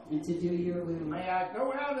will. And to do your will. May I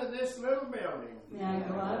go out of this little building. May I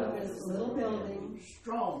go out of this little building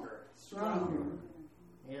stronger. Stronger.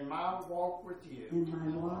 In my walk with you. In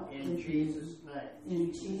my walk in with Jesus' you. name.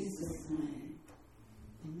 In Jesus' name.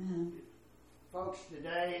 Amen. Folks,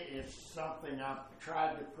 today is something I've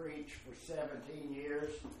tried to preach for 17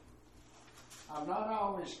 years. I've not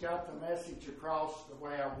always got the message across the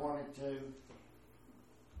way I wanted to.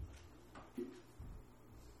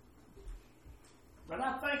 But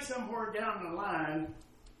I think somewhere down the line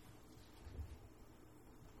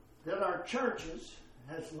that our churches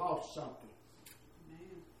has lost something.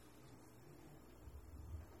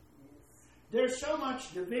 There's so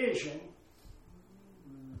much division,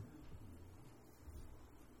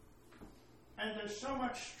 and there's so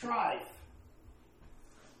much strife.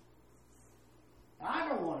 I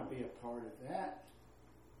don't want to be a part of that.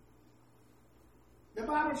 The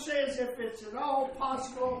Bible says if it's at all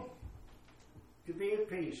possible to be at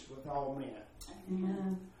peace with all men.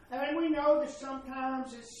 Amen. And we know that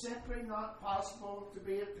sometimes it's simply not possible to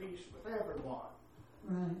be at peace with everyone.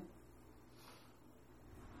 Right.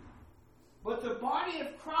 But the body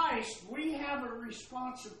of Christ, we have a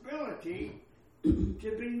responsibility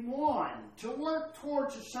to be one, to work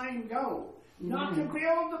towards the same goal, not to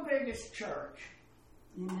build the biggest church.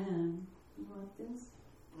 Amen. You want this?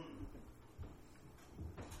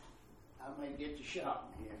 I may get to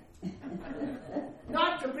shouting here.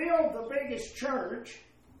 Not to build the biggest church,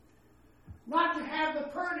 not to have the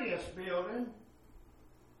prettiest building,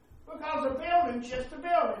 because a building's just a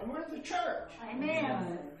building. We're the church.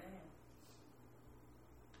 Amen.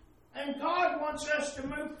 And God wants us to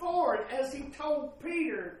move forward. As He told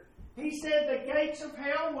Peter, He said, the gates of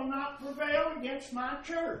hell will not prevail against my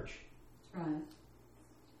church. right.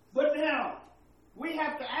 But now, we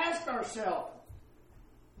have to ask ourselves,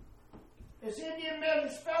 is Indian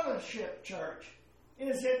Methodist Fellowship Church,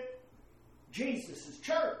 is it Jesus'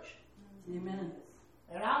 church? Amen.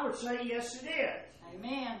 And I would say, yes, it is.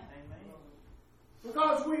 Amen.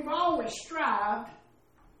 Because we've always strived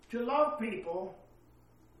to love people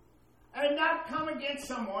and not come against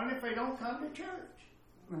someone if they don't come to church.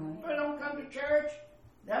 Right. If they don't come to church,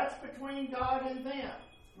 that's between God and them.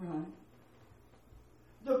 Right.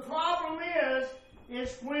 The problem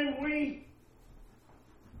is when we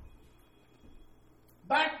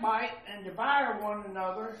backbite and devour one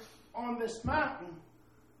another on this mountain,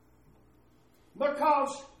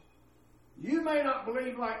 because you may not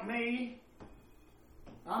believe like me,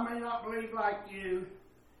 I may not believe like you,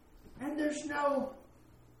 and there's no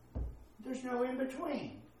in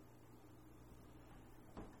between.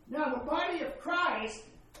 Now, the body of Christ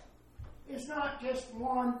is not just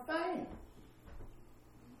one thing.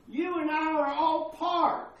 You and I are all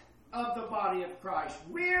part of the body of Christ.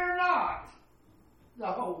 We're not the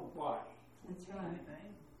whole body. That's right.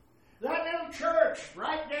 That little church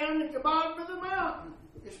right down at the bottom of the mountain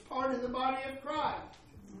is part of the body of Christ.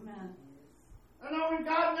 Amen. And only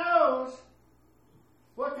God knows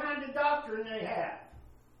what kind of doctrine they have.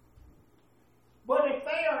 But if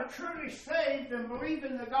they are truly saved and believe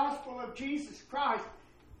in the gospel of Jesus Christ,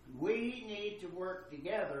 we need to work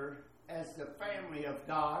together as the family of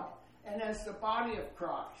God and as the body of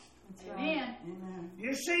Christ. That's Amen. right. Amen.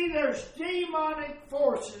 You see, there's demonic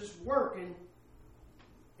forces working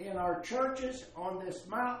in our churches, on this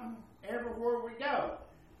mountain, everywhere we go.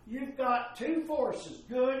 You've got two forces,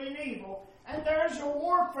 good and evil, and there's a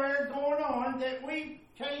warfare going on that we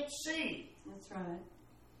can't see. That's right.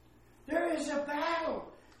 There is a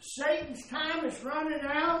battle. Satan's time is running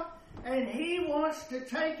out, and he wants to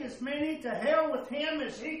take as many to hell with him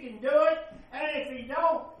as he can do it. And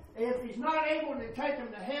if he's not able to take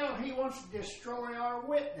them to hell, he wants to destroy our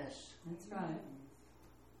witness. That's right.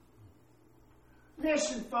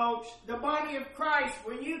 Listen, folks, the body of Christ,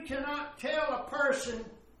 when you cannot tell a person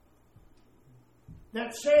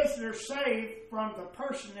that says they're saved from the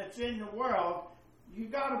person that's in the world, you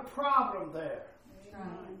got a problem there. That's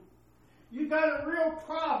right. You got a real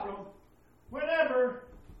problem whenever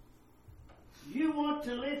you want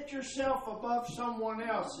to lift yourself above someone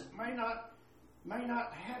else that may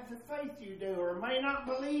not have the faith you do, or may not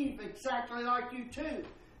believe exactly like you too.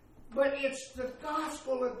 But it's the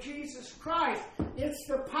gospel of Jesus Christ. It's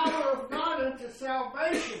the power of God unto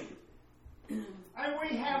salvation. And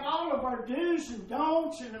we have all of our do's and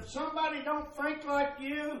don'ts, and if somebody don't think like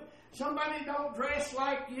you, somebody don't dress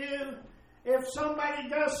like you, if somebody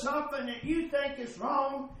does something that you think is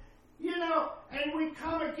wrong, and we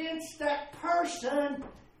come against that person,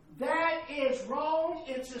 that is wrong,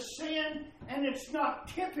 it's a sin, and it's not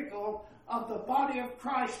typical of the body of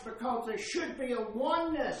Christ, because there should be a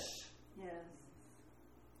oneness. Yes.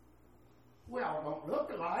 We all don't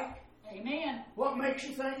look alike. Amen. What makes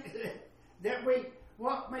you think that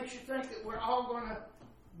we're all going to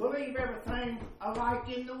believe everything alike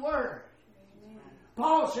in the Word? Amen.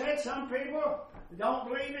 Paul said some people don't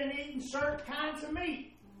believe in eating certain kinds of meat.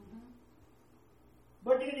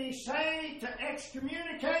 But did he say to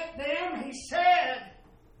excommunicate them? He said,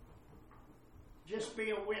 just be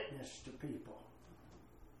a witness to people.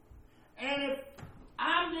 And if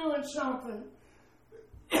I'm doing something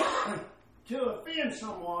to offend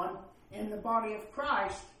someone in the body of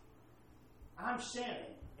Christ, I'm sinning,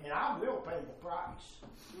 and I will pay the price.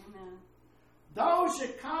 Amen. Those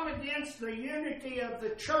that come against the unity of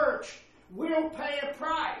the church will pay a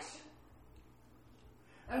price.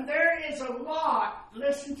 And there is a lot,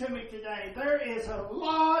 listen to me today, there is a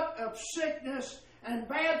lot of sickness and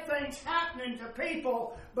bad things happening to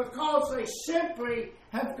people because they simply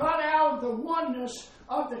have got out of the oneness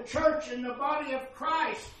of the church and the body of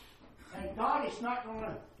Christ. And God is not going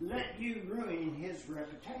to let you ruin His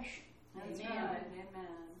reputation. That's Amen. right. Amen.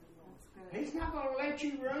 That's good. He's not going to let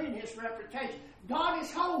you ruin His reputation. God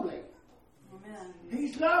is holy. Amen.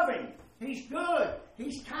 He's loving. He's good.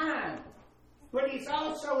 He's kind. But He's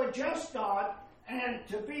also a just God, and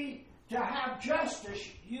to have justice,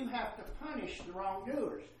 you have to punish the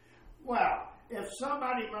wrongdoers. Well, if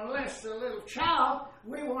somebody molests a little child,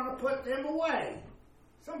 we want to put them away.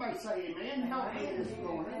 Somebody say amen. Help me this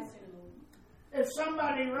morning. If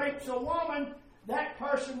somebody rapes a woman, that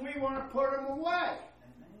person, we want to put them away.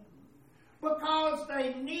 Because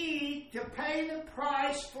they need to pay the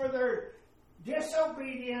price for their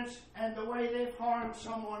disobedience and the way they've harmed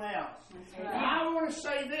someone else. That's right. And I want to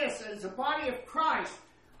say this, as the body of Christ,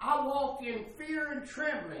 I walk in fear and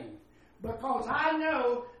trembling because I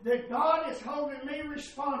know that God is holding me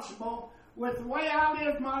responsible with the way I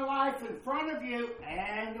live my life in front of you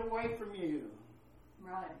and away from you.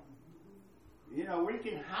 Right. You know, we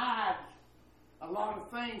can hide a lot of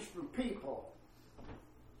things from people.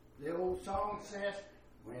 The old song says,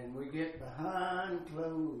 when we get behind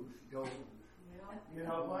closed doors. You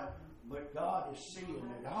know what? But God is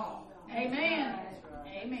seeing it all. Amen.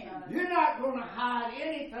 Amen. You're not going to hide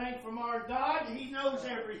anything from our God. He knows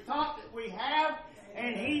every thought that we have,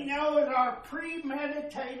 and He knows our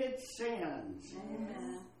premeditated sins.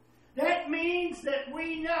 Amen. That means that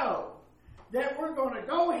we know that we're going to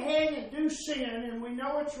go ahead and do sin, and we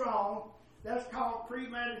know it's wrong. That's called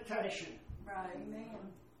premeditation. Right. Amen.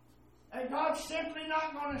 And God's simply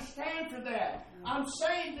not going to stand for that. I'm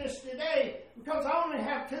saying this today because I only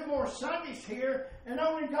have 2 more Sundays here, and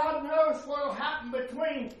only God knows what will happen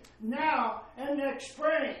between now and next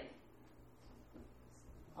spring.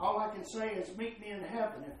 All I can say is meet me in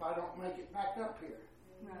heaven if I don't make it back up here.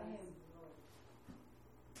 Right.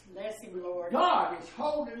 Bless Him, Lord. God is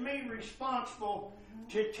holding me responsible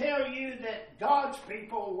to tell you that God's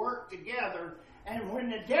people work together, and when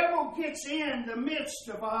the devil gets in the midst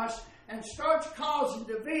of us and starts causing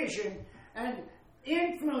division and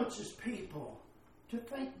influences people to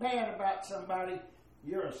think bad about somebody,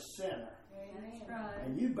 you're a sinner. That's right.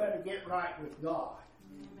 And you better get right with God.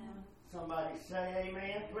 Amen. Somebody say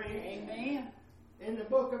amen, please. Amen. In the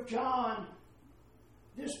book of John,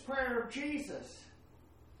 this prayer of Jesus,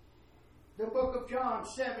 the book of John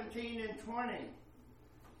 17 and 20.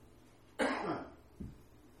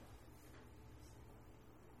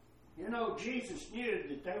 You know, Jesus knew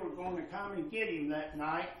that they were going to come and get him that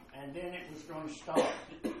night, and then it was going to start.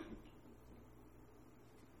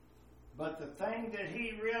 But the thing that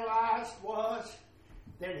he realized was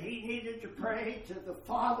that he needed to pray to the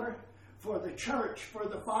Father for the church, for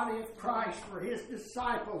the body of Christ, for his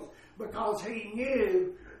disciples, because he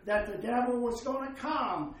knew that the devil was going to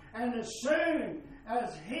come. And as soon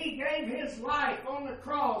as he gave his life on the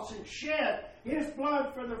cross and shed his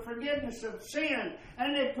blood for the forgiveness of sin,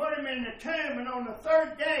 and they put him in the tomb, and on the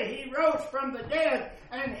 3rd day he rose from the dead,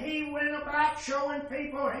 and he went about showing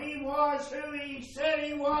people he was who he said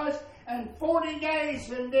he was, and 40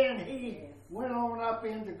 days, and then he went on up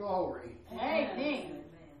into glory. Amen.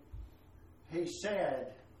 He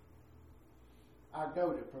said, I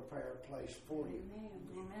go to prepare a place for you.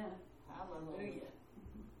 Amen. Hallelujah.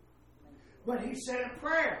 But he said a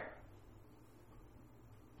prayer.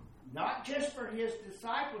 Not just for his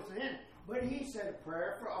disciples then, but he said a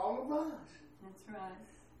prayer for all of us. That's right.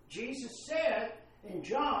 Jesus said in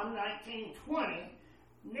John 19:20,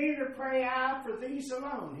 neither pray I for these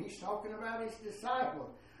alone. He's talking about his disciples.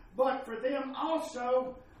 But for them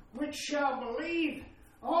also which shall believe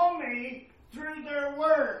on me through their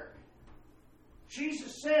word.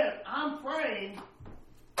 Jesus said, I'm praying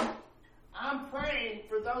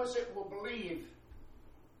for those that will believe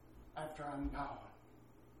after I'm gone.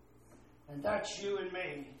 And that's you and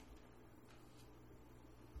me.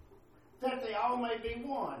 That they all may be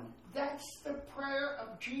one. That's the prayer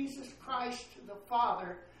of Jesus Christ to the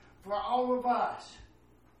Father for all of us.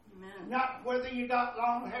 Amen. Not whether you got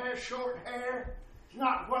long hair, short hair.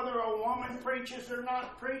 Not whether a woman preaches or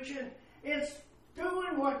not preaching. It's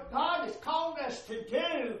doing what God has called us to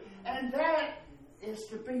do, and that is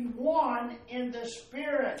to be one in the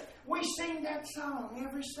Spirit. We sing that song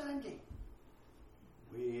every Sunday.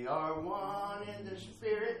 We are one in the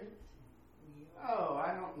Spirit. Oh,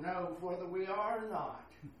 I don't know whether we are or not.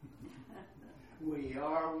 We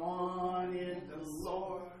are one in the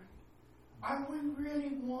Lord. Are we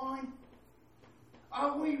really one?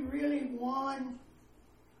 Are we really one?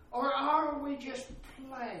 Or are we just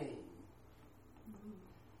playing?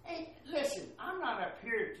 Hey, listen, I'm not up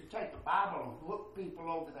here to take the Bible and whoop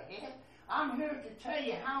people over the head. I'm here to tell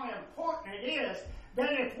you how important it is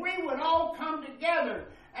that if we would all come together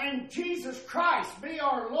and Jesus Christ be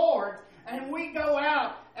our Lord, and we go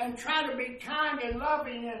out and try to be kind and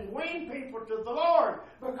loving and win people to the Lord,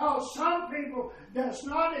 because some people does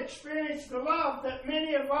not experience the love that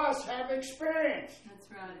many of us have experienced.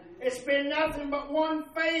 That's right. It's been nothing but one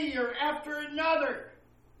failure after another.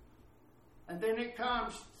 And then it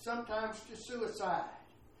comes sometimes to suicide.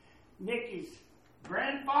 Nikki's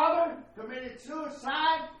grandfather committed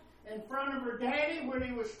suicide in front of her daddy when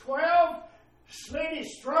he was 12, slit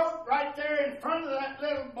his throat right there in front of that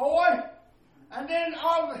little boy. And then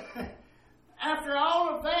after all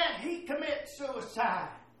of that, he commits suicide.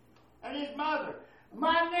 And his mother.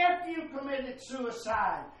 My nephew committed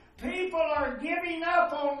suicide. People are giving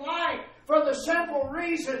up on life for the simple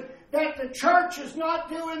reason that the church is not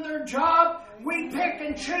doing their job. We pick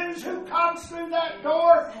and choose who comes through that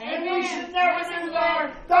door, and we should never do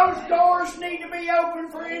that. Those doors need to be open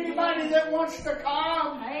for anybody that wants to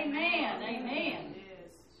come. Amen. Amen.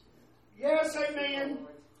 Yes, amen.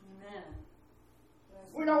 Amen.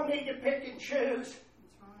 We don't need to pick and choose.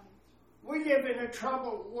 We live in a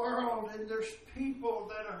troubled world, and there's people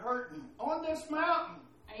that are hurting on this mountain.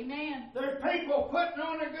 Amen. There's people putting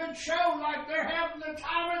on a good show like they're having the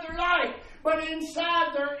time of their life, but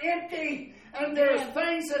inside they're empty, and there's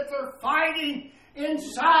things that they're fighting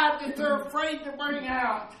inside that they're afraid to bring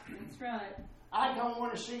out. That's right. I don't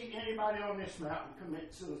want to see anybody on this mountain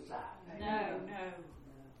commit suicide. No.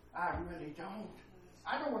 I really don't.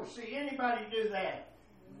 I don't want to see anybody do that.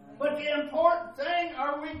 But the important thing,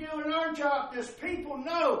 are we doing our job? Does people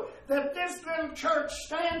know that this little church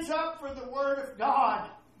stands up for the Word of God,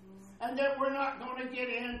 and that we're not going to get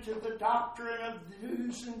into the doctrine of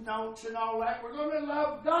do's and don'ts and all that? We're going to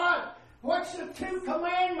love God. What's the 2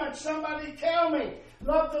 commandments? Somebody tell me.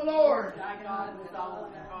 Love the Lord. Thy God with all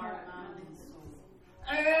of their heart, mind, and soul.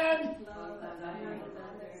 And Love thy neighbor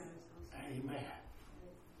as thyself. amen.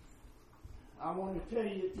 I want to tell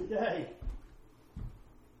you today,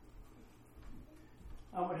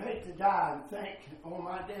 I would hate to die and think on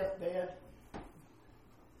my deathbed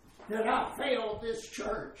that I failed this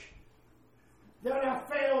church, that I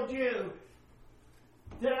failed you,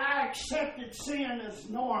 that I accepted sin as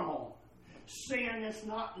normal. Sin is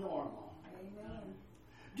not normal. Amen.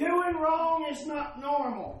 Doing wrong is not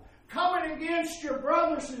normal. Coming against your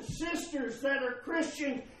brothers and sisters that are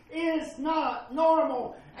Christians is not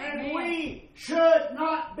normal. And Amen. we should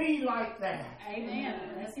not be like that. Amen.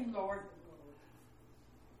 Bless him, Lord.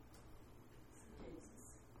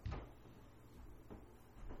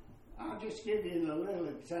 I'll just give you a little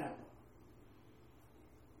example.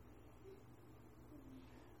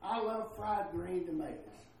 I love fried green tomatoes.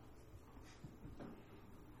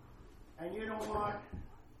 And you know what?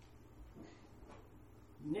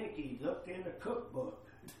 Nikki looked in the cookbook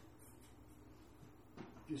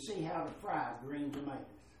to see how to fry green tomatoes.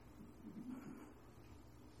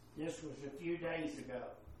 This was a few days ago.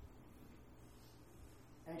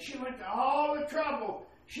 And she went to all the trouble.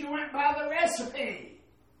 She went by the recipe.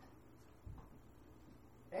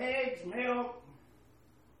 Eggs, milk,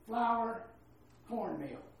 flour,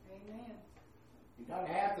 cornmeal. Amen. You got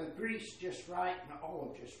to have the grease just right and the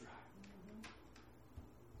oil just right. Mm-hmm.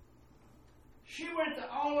 She went to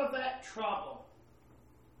all of that trouble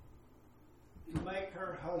to make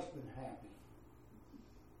her husband happy.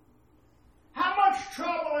 How much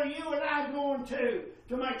trouble are you and I going to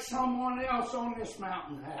make someone else on this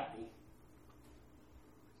mountain happy?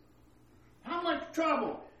 How much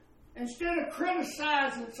trouble? Instead of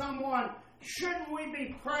criticizing someone, shouldn't we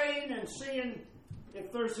be praying and seeing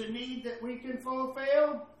if there's a need that we can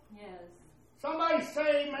fulfill? Yes. Somebody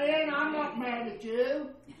say, man, I'm not mad at you.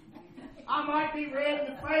 I might be red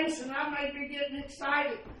in the face and I may be getting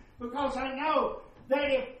excited because I know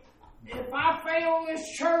that if I fail this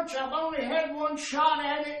church, I've only had one shot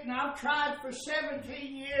at it, and I've tried for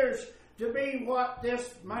 17 years to be what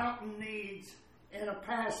this mountain needs in a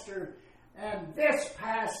pastor. And this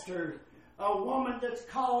pastor, a woman that's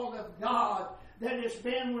called of God, that has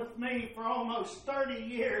been with me for almost 30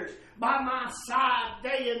 years, by my side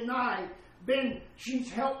day and night. She's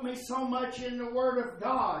helped me so much in the Word of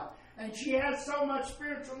God. And she has so much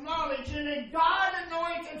spiritual knowledge, and then God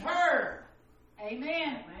anointed her.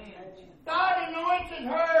 Amen. God anointed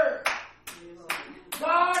her.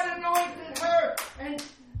 God anointed her. And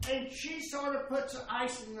she sort of puts the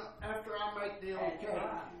icing after I make the old cake.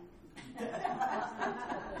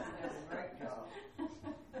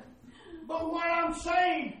 But what I'm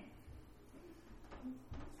saying,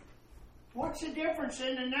 what's the difference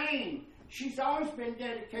in the name? She's always been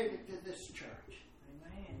dedicated to this church.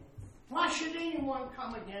 Amen. Why should anyone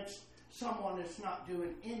come against someone that's not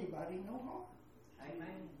doing anybody no harm?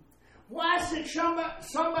 Amen. Why should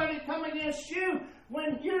somebody come against you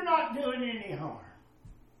when you're not doing any harm?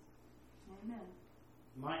 Amen.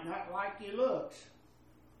 Might not like your looks.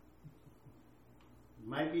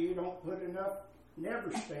 Maybe you don't put enough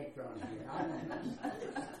never stink on here. I don't know.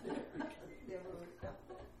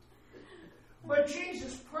 But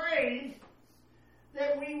Jesus prayed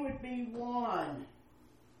that we would be one.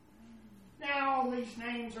 Now all these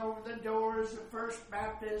names over the doors, the First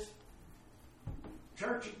Baptist,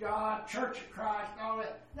 Church of God, Church of Christ, all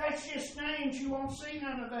that. That's just names. You won't see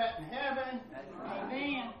none of that in heaven.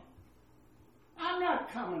 Amen. I'm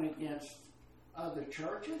not coming against other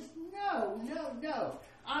churches. No.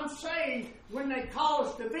 I'm saying when they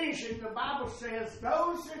cause division, the Bible says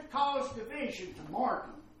those that cause division, to mark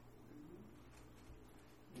them.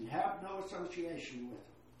 and have no association with them.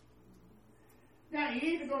 Now,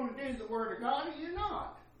 you're either going to do the Word of God or you're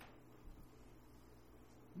not.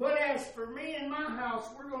 But as for me and my house,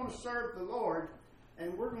 we're going to serve the Lord,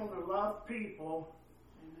 and we're going to love people,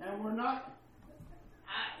 and we're not...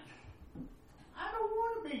 I don't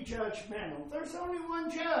want to be judgmental. There's only one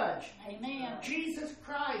judge. Amen. Jesus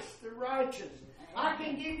Christ, the righteous. I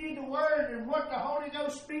can give you the Word, and what the Holy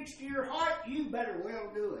Ghost speaks to your heart, you better well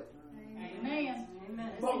do it. Amen.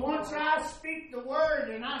 Amen. But once I speak the Word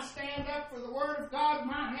and I stand up for the Word of God,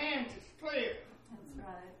 my hands is clear. That's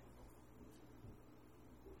right.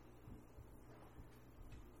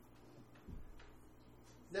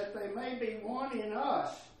 That they may be one in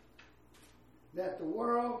us, that the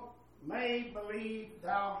world may believe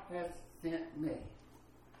thou hast sent me.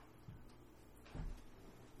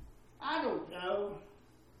 I don't know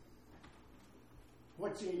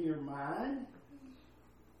what's in your mind,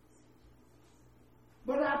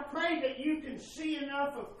 but I pray that you can see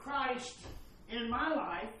enough of Christ in my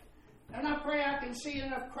life, and I pray I can see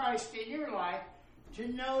enough Christ in your life to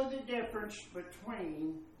know the difference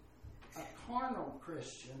between a carnal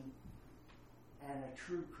Christian and a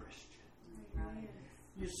true Christian. Right.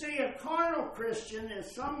 You see, a carnal Christian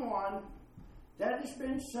is someone that has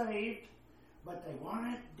been saved, but they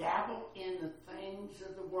want to dabble in the things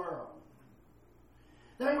of the world.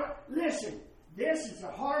 Listen, this is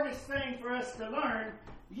the hardest thing for us to learn.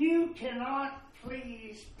 You cannot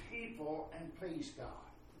please people and please God.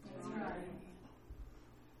 That's right.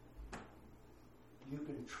 You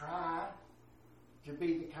can try to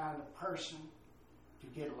be the kind of person to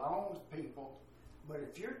get along with people, but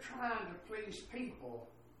if you're trying to please people,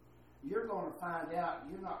 you're going to find out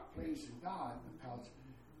you're not pleasing God, because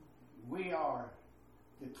we are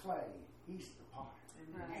the clay, He's the potter.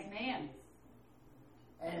 Amen.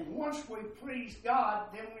 And once we please God,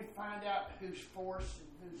 then we find out who's for us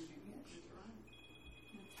and who's against us.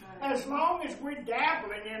 That's right. As long as we're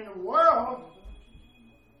dabbling in the world,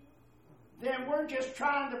 then we're just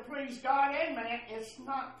trying to please God. Amen. It's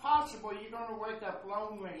not possible. You're going to wake up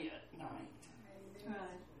lonely at night. That's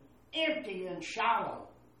right. Empty and shallow.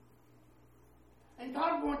 And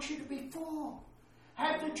God wants you to be full.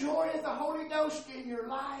 Have the joy of the Holy Ghost in your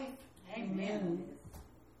life. Amen.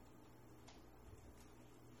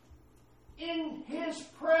 In His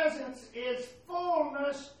presence is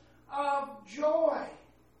fullness of joy.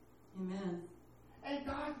 Amen. And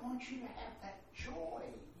God wants you to have that joy.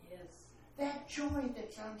 Yes. That joy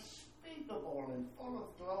that's unspeakable and full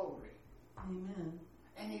of glory. Amen.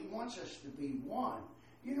 And He wants us to be one.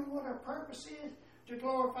 You know what our purpose is? To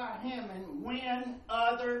glorify Him and win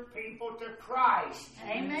other people to Christ.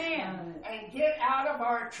 Amen. And get out of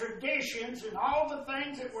our traditions and all the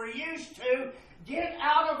things that we're used to. Get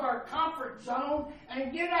out of our comfort zone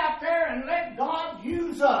and get out there and let God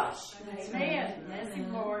use us. Amen. Bless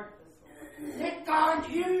Him, Lord. Let God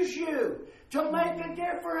use you to make a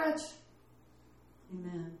difference.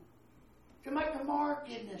 Amen. To make a mark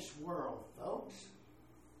in this world, folks.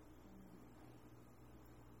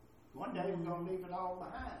 One day we're going to leave it all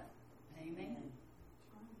behind. Amen.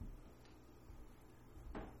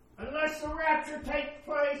 Unless the rapture takes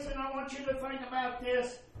place, and I want you to think about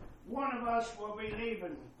this, one of us will be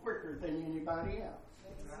leaving quicker than anybody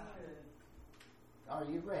else. Are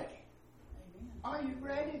you ready? Are you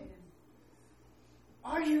ready?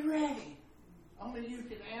 Are you ready? Only you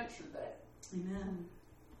can answer that. Amen.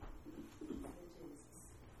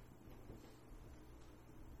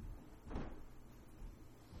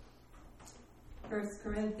 1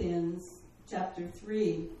 Corinthians chapter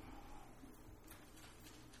 3,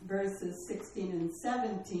 verses 16 and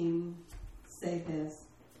 17 say this: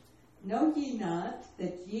 Know ye not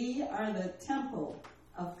that ye are the temple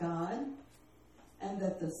of God, and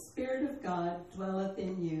that the Spirit of God dwelleth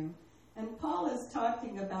in you? And Paul is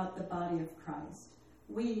talking about the body of Christ.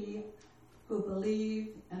 We who believe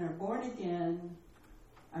and are born again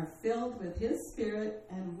are filled with His Spirit,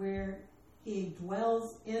 and He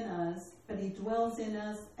dwells in us, but He dwells in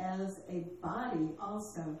us as a body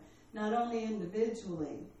also, not only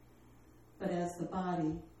individually, but as the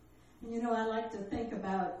body. And you know, I like to think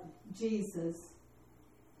about Jesus.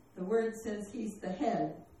 The Word says He's the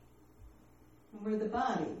head, and we're the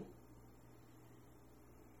body.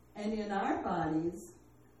 And in our bodies,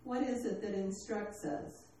 what is it that instructs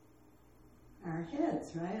us? Our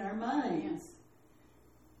heads, right? Our minds.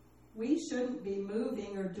 We shouldn't be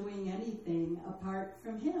moving or doing anything apart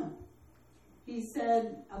from Him. He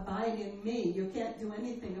said, abide in me. You can't do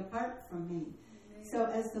anything apart from me. So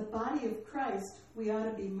as the body of Christ, we ought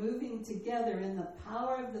to be moving together in the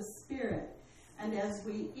power of the Spirit. And as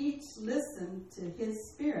we each listen to His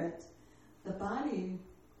Spirit, the body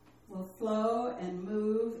will flow and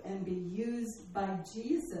move and be used by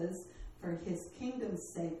Jesus for his kingdom's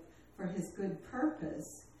sake, for his good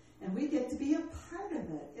purpose. And we get to be a part of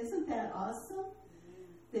it. Isn't that awesome?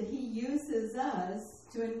 That he uses us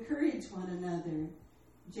to encourage one another.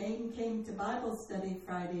 Jane came to Bible study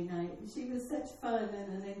Friday night. She was such fun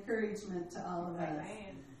and an encouragement to all of us.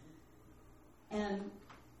 And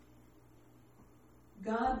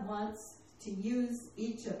God wants to use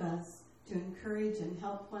each of us to encourage and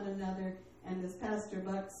help one another. And as Pastor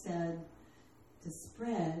Buck said, to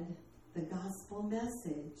spread the gospel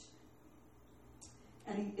message.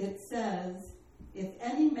 And it says, if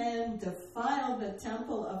any man defile the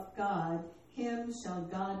temple of God, him shall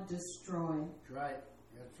God destroy. That's right.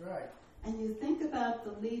 That's right. And you think about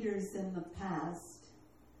the leaders in the past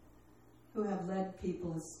who have led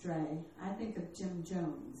people astray. I think of Jim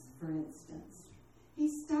Jones, for instance. He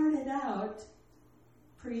started out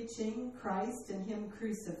preaching Christ and him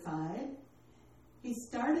crucified. He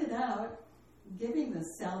started out giving the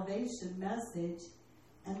salvation message,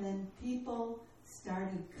 and then people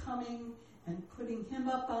started coming and putting him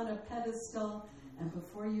up on a pedestal, and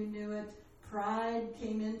before you knew it, pride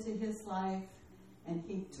came into his life, and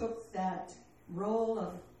he took that role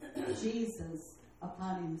of Jesus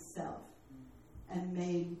upon himself and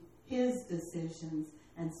made his decisions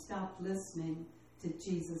and stopped listening to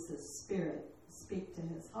Jesus' Spirit speak to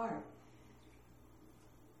his heart.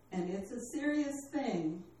 And it's a serious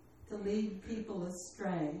thing to lead people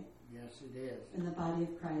astray. Yes, it is. In the body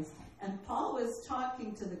of Christ. And Paul was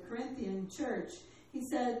talking to the Corinthian church. He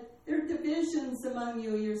said, there are divisions among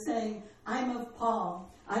you. You're saying, I'm of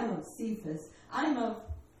Paul. I'm of Cephas. I'm of...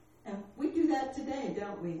 And we do that today,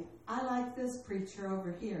 don't we? I like this preacher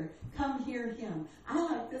over here. Come hear him. I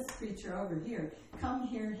like this preacher over here. Come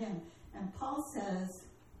hear him. And Paul says,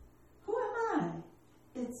 who am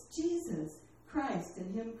I? It's Jesus Christ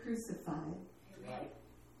and him crucified. Right.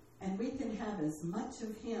 And we can have as much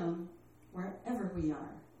of him wherever we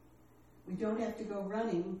are. We don't have to go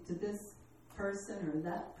running to this person or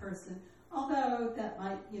that person, although that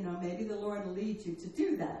might, maybe the Lord will lead you to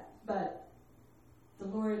do that. But the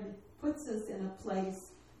Lord puts us in a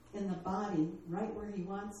place in the body right where he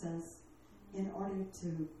wants us in order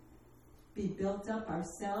to be built up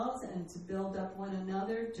ourselves and to build up one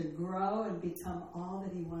another, to grow and become all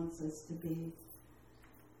that he wants us to be.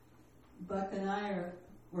 Buck and I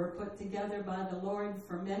were put together by the Lord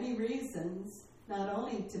for many reasons, not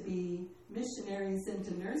only to be missionaries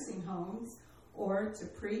into nursing homes or to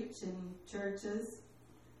preach in churches,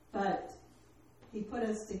 but he put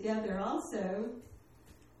us together also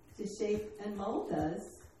to shape and mold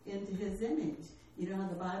us into his image. You know how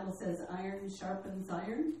the Bible says iron sharpens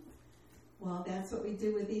iron? Well, that's what we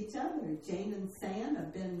do with each other. Jane and Sam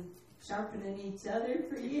have been sharpening each other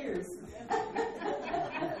for years.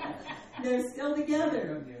 They're still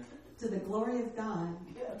together to the glory of God.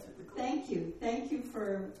 Thank you. Thank you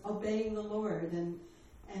for obeying the Lord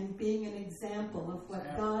and being an example of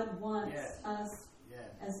what God wants us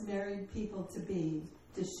as married people to be,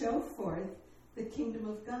 to show forth the kingdom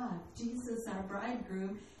of God. Jesus, our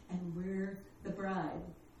bridegroom, and we're the bride.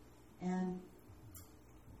 And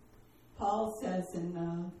Paul says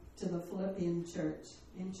to the Philippian church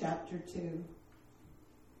in chapter 2,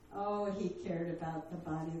 oh, he cared about the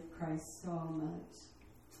body of Christ so much.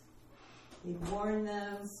 He'd warn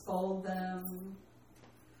them, scold them,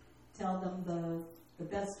 tell them the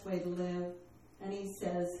best way to live. And he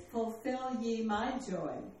says, fulfill ye my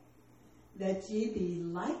joy, that ye be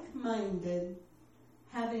like-minded,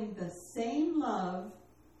 having the same love,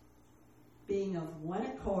 being of one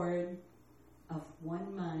accord, of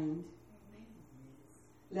one mind.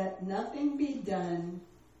 Let nothing be done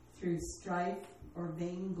through strife or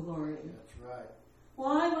vainglory. That's right.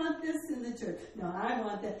 Well, I want this in the church. No, I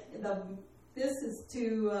want that. This is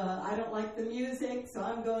too, I don't like the music, so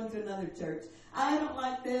I'm going to another church. I don't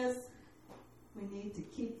like this. We need to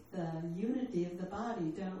keep the unity of the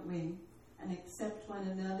body, don't we? And accept one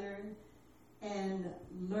another and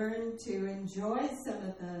learn to enjoy some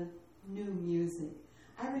of the new music.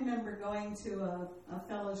 I remember going to a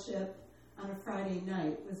fellowship on a Friday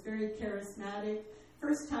night. It was very charismatic.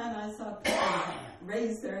 First time I saw people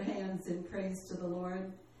raise their hands in praise to the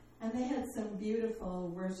Lord. And they had some beautiful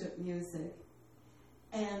worship music.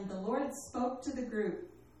 And the Lord spoke to the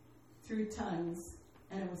group through tongues,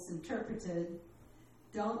 and it was interpreted.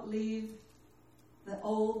 Don't leave the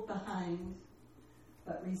old behind,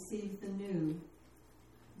 but receive the new,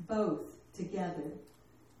 both together.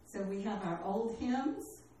 So we have our old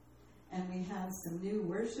hymns, and we have some new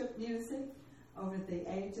worship music over the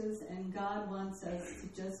ages, and God wants us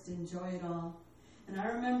to just enjoy it all. And I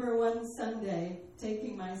remember one Sunday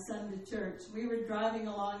taking my son to church. We were driving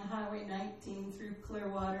along Highway 19 through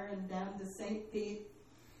Clearwater and down to St. Pete.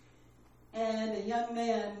 And a young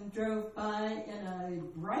man drove by in a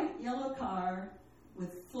bright yellow car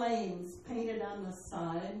with flames painted on the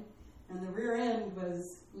side. And the rear end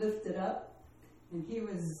was lifted up. And he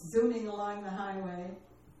was zooming along the highway.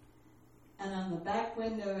 And on the back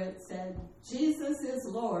window it said, "Jesus is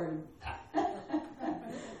Lord."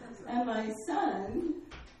 And my son,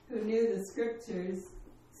 who knew the scriptures,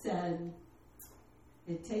 said,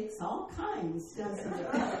 "It takes all kinds, doesn't it?"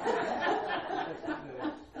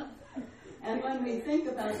 And when we think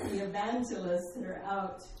about the evangelists that are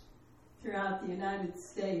out throughout the United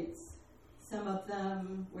States, some of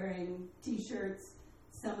them wearing T-shirts,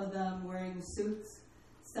 some of them wearing suits,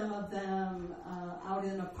 some of them out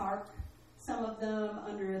in a park, some of them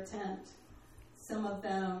under a tent, some of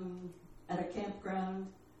them at a campground,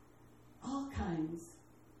 all kinds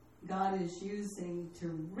God is using to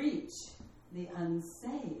reach the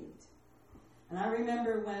unsaved. And I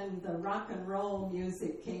remember when the rock and roll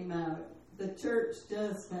music came out, the church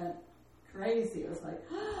just went crazy. It was like,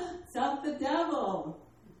 it's of the devil.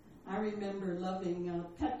 I remember loving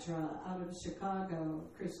Petra out of Chicago,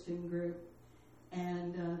 a Christian group.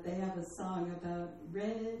 And they have a song about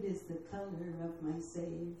red is the color of my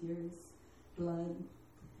Savior's blood.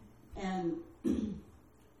 And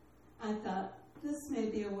I thought, this may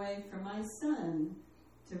be a way for my son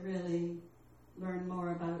to really learn more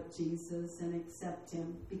about Jesus and accept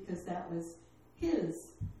him, because that was his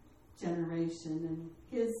generation and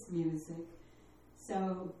his music.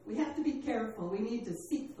 So we have to be careful. We need to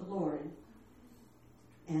seek the Lord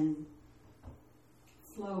and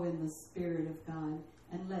flow in the Spirit of God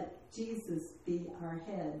and let Jesus be our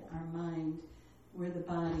head, our mind. We're the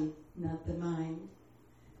body, not the mind.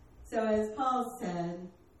 So as Paul said,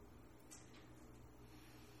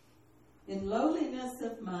 in lowliness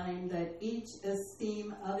of mind, let each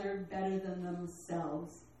esteem other better than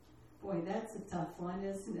themselves. Boy, that's a tough one,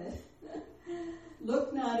 isn't it?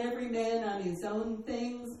 Look not every man on his own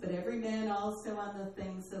things, but every man also on the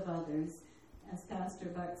things of others. As Pastor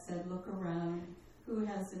Buck said, look around. Who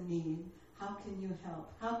has a need? How can you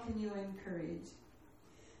help? How can you encourage?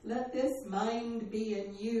 Let this mind be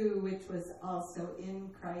in you, which was also in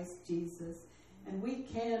Christ Jesus. And we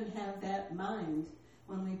can have that mind.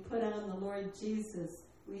 When we put on the Lord Jesus,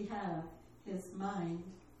 we have his mind.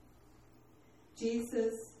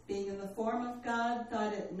 Jesus, being in the form of God,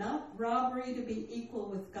 thought it not robbery to be equal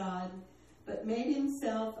with God, but made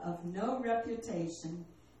himself of no reputation,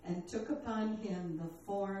 and took upon him the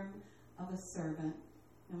form of a servant.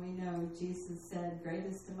 And we know Jesus said,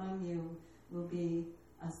 greatest among you will be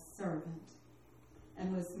a servant.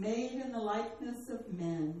 And was made in the likeness of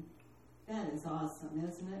men. That is awesome,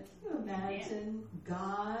 isn't it? Can you imagine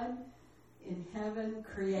God in heaven,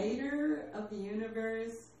 creator of the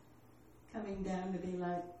universe, coming down to be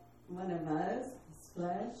like one of us, his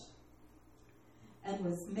flesh? And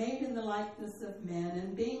was made in the likeness of men,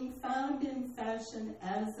 and being found in fashion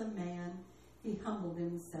as a man, he humbled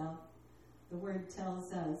himself. The word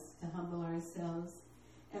tells us to humble ourselves,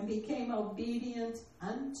 and became obedient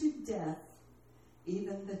unto death,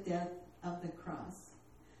 even the death of the cross.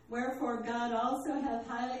 Wherefore God also hath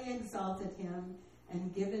highly exalted him,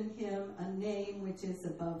 and given him a name which is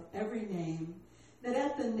above every name, that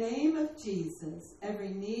at the name of Jesus every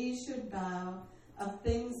knee should bow, of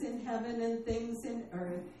things in heaven and things in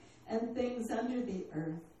earth and things under the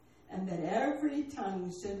earth, and that every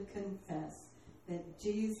tongue should confess that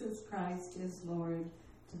Jesus Christ is Lord,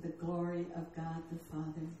 to the glory of God the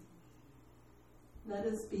Father. Let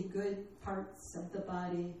us be good parts of the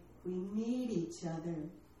body. We need each other.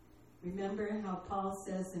 Remember how Paul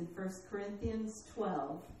says in 1 Corinthians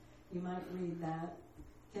 12, you might read that,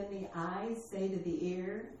 can the eye say to the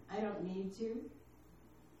ear, I don't need you?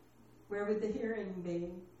 Where would the hearing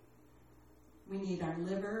be? We need our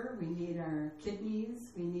liver, we need our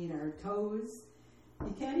kidneys, we need our toes.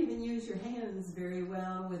 You can't even use your hands very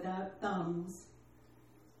well without thumbs.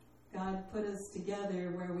 God put us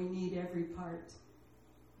together where we need every part.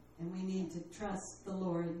 And we need to trust the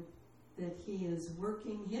Lord that he is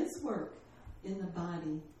working his work in the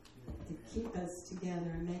body to keep us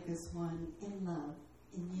together and make us one in love,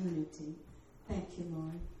 in unity. Thank you,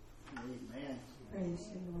 Lord. Amen. Praise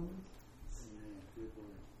you, Lord. Amen. Good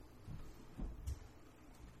word.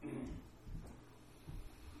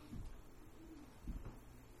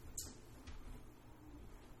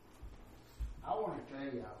 I want to tell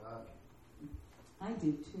you I love you. I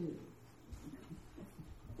do too.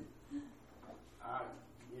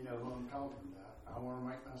 You know who I'm talking about. I want to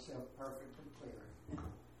make myself perfectly clear.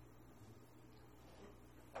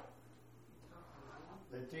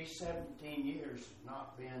 that these 17 years have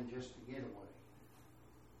not been just a getaway.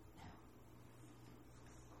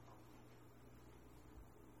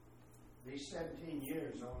 These 17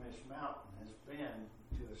 years on this mountain has been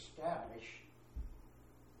to establish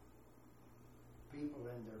people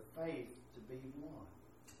in their faith to be one.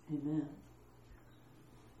 Amen.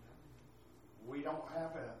 We don't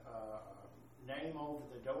have a name over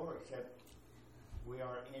the door except we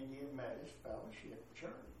are Indian Methodist Fellowship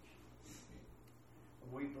Church.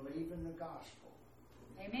 We believe in the gospel.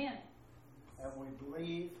 Amen. And we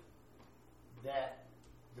believe that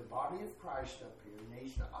the body of Christ up here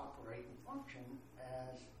needs to operate and function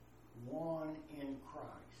as one in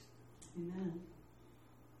Christ. Amen.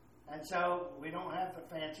 And so we don't have the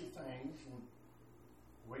fancy things, and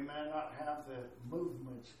we may not have the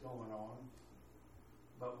movements going on,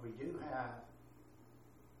 but we do have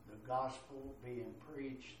the gospel being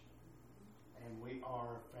preached, and we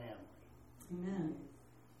are a family. Amen.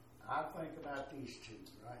 I think about these two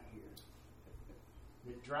right here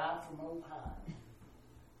that drive from Ohio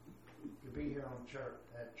to be here on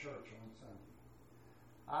at church on Sunday.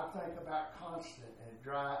 I think about Constant that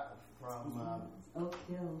drive from Oak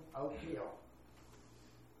Hill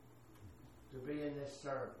to be in this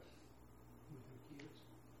service.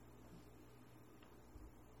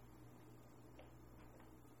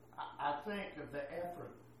 I think of the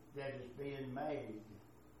effort that is being made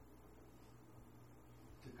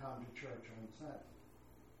to come to church on Sunday.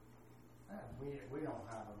 We don't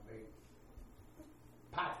have a big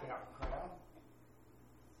packed out crowd,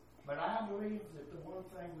 but I believe that the one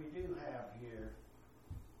thing we do have here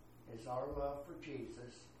is our love for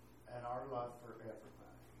Jesus and our love for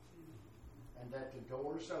everybody, and that the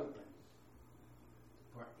door's open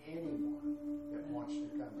for anyone that wants to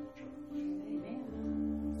come to church. Amen.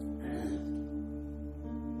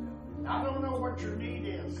 I don't know what your need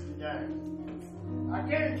is today. I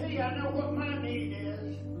guarantee you I know what my need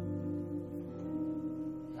is.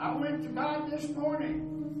 I went to God this morning.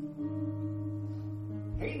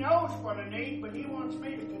 He knows what I need, but He wants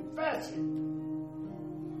me to confess it.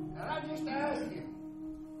 And I just ask Him,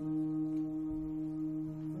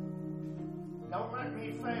 don't let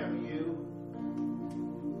me fail you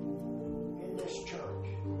in this church.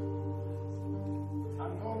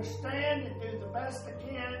 I'm going to stand and do the best I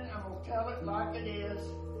can. I'm going to tell it like it is.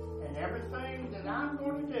 And everything that I'm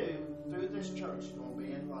going to do through this church is going to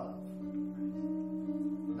be in love.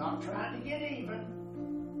 Not trying to get even.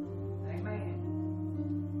 Amen.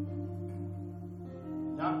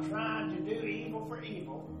 Not trying to do evil for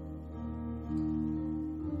evil.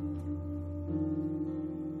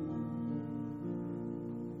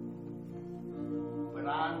 But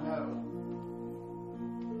I know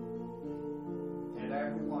that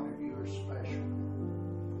every one of you are special.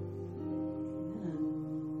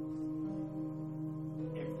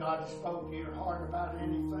 If God has spoke to your heart about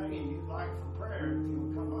anything and you'd like for prayer, if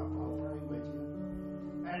you'll come up, I'll pray with you.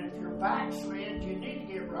 And if you're backslid, you need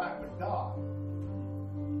to get right with God.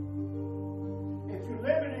 If you're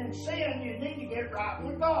living in sin, you need to get right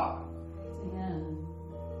with God. Amen.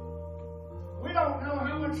 We don't know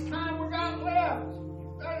how much time we got left.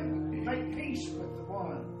 You better make peace with the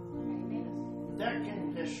one that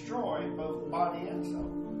can destroy both body and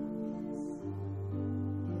soul.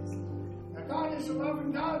 Now, God is a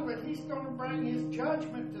loving God, but He's going to bring His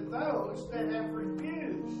judgment to those that have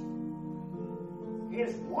refused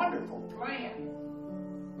His wonderful plan,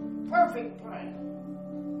 perfect plan.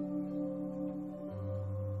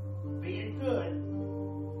 Being good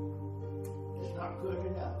is not good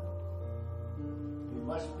enough. You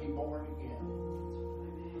must be born again.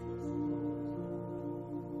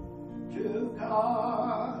 To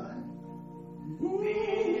God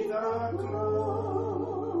be the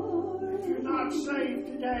glory. If you're not saved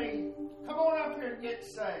today, come on up here and get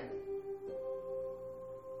saved.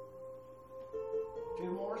 2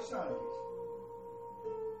 more Sundays.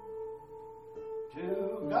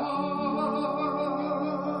 To God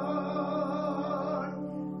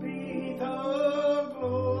be the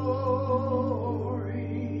glory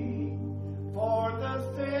for the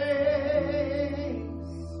things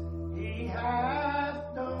He hath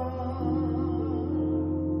done.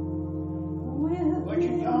 Would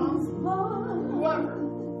you come? Whoever.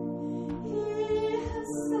 He has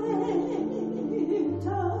saved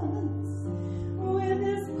us with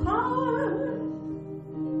His power.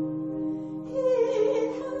 He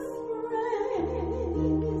has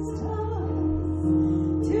raised us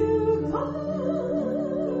to God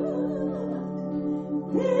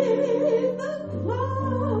be the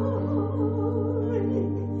glory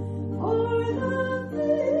for the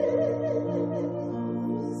things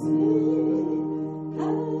He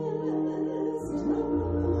has done.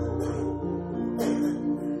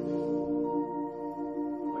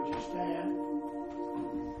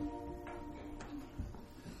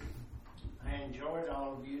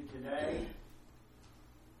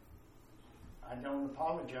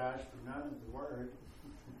 apologize for none of the word.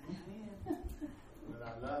 But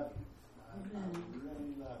I love you. I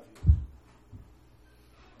really love you.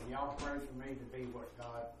 And y'all pray for me to be what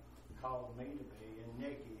God called me to be and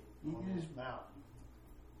Nikki on this mountain.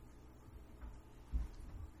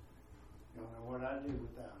 Don't know what I'd do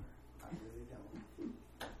without her. I really don't.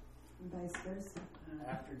 And vice versa.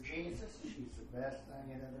 After Jesus, she's the best thing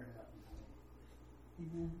that ever happened to me.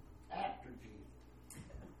 Amen. After Jesus.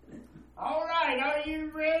 All right, are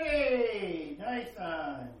you ready,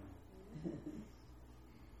 Nathan?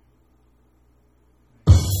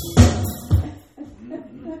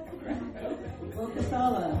 Focus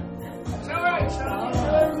all up. It's all right, son. You're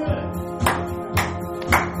doing good.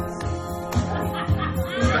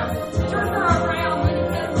 Turn her around when it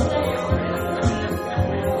comes down.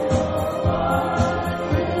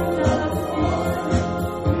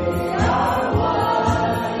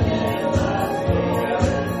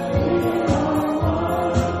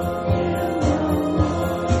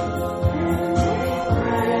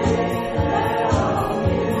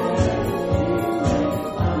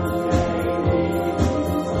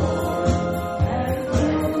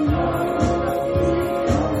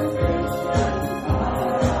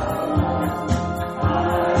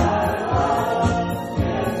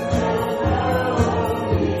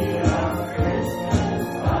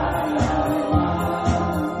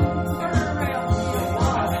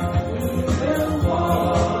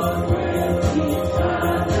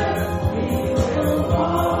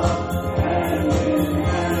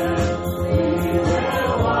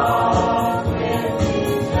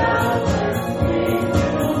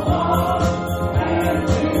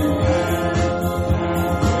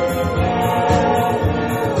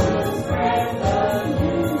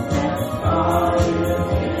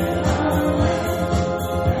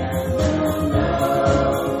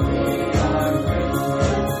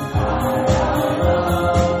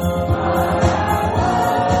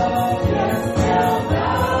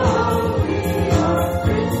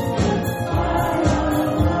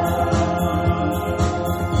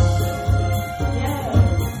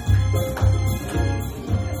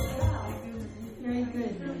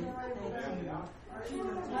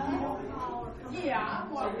 Yeah,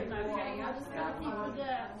 I'm working okay. I just gotta keep it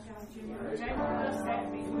up. They were just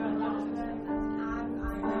happy.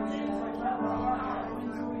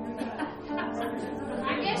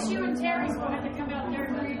 I guess you and Terry's gonna have to come out there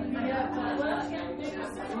and read me up.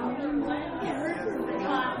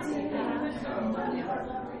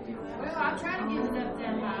 Well, I'll try to get it up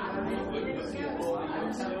that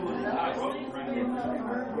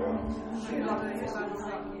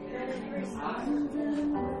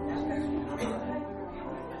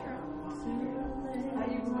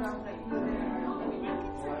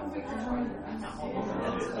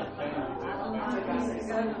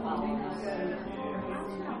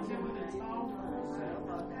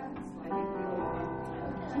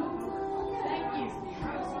Thank you.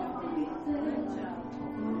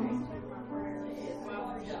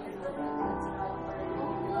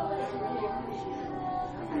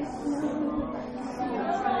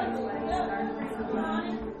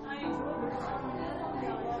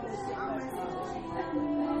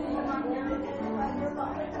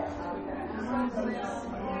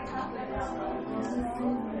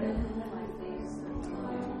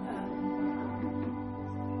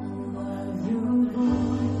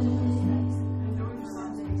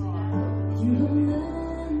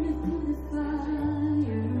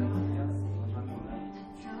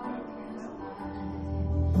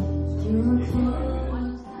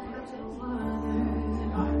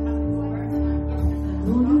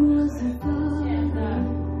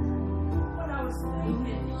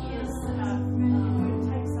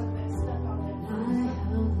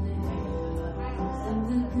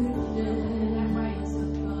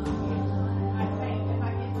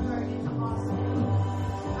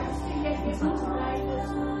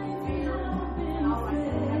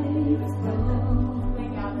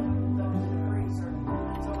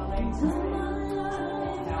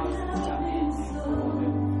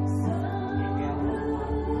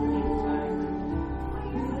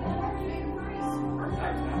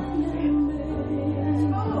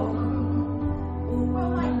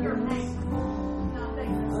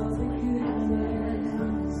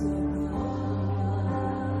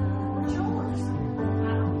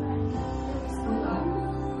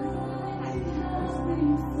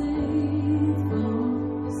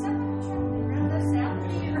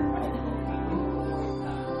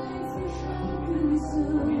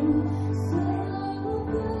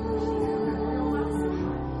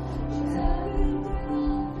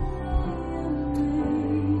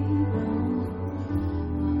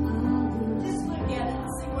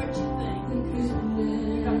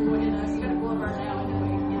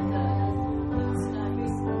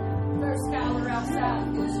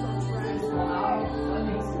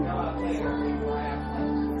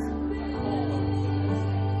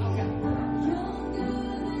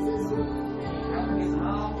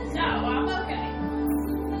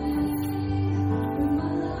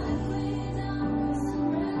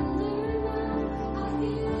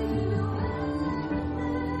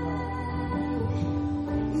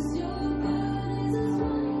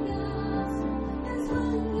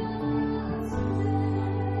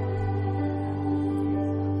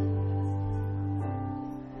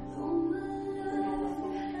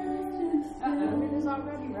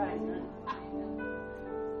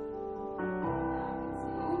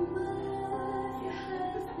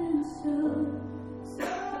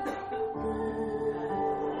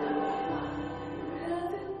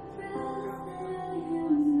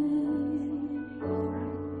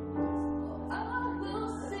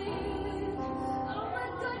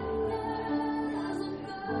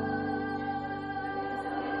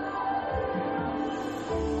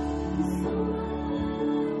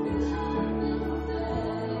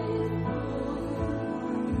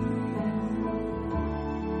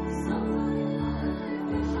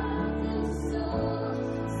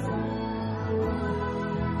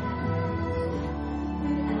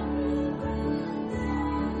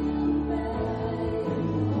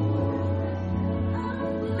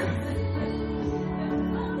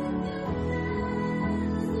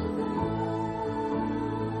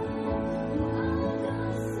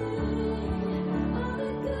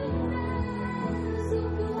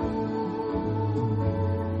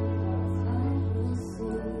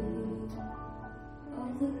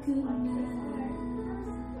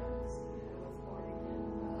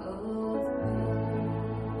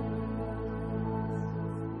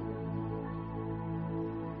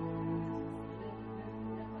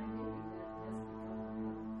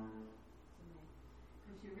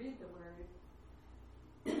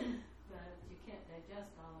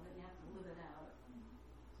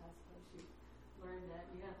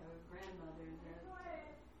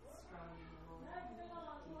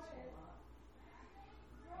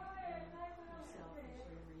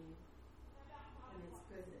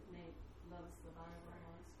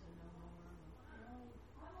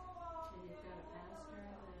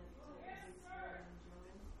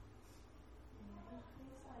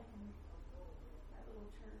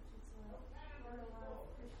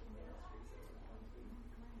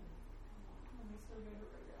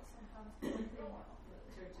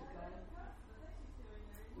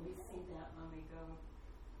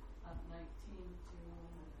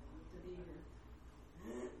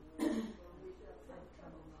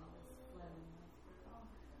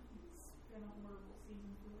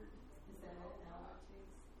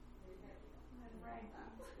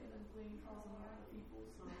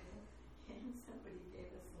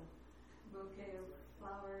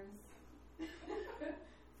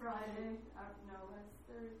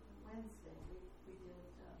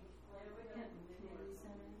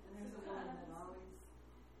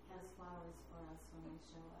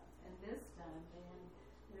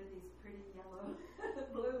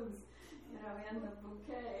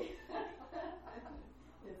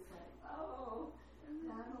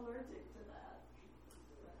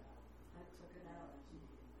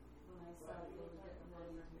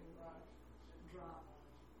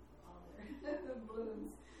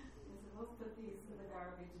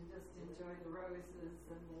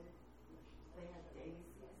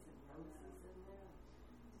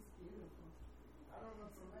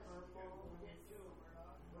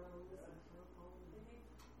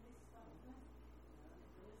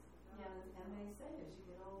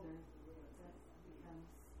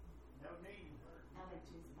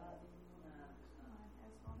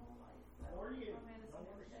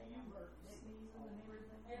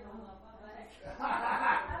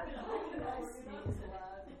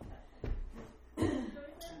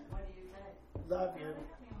 Love you.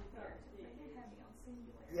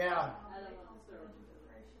 Yeah.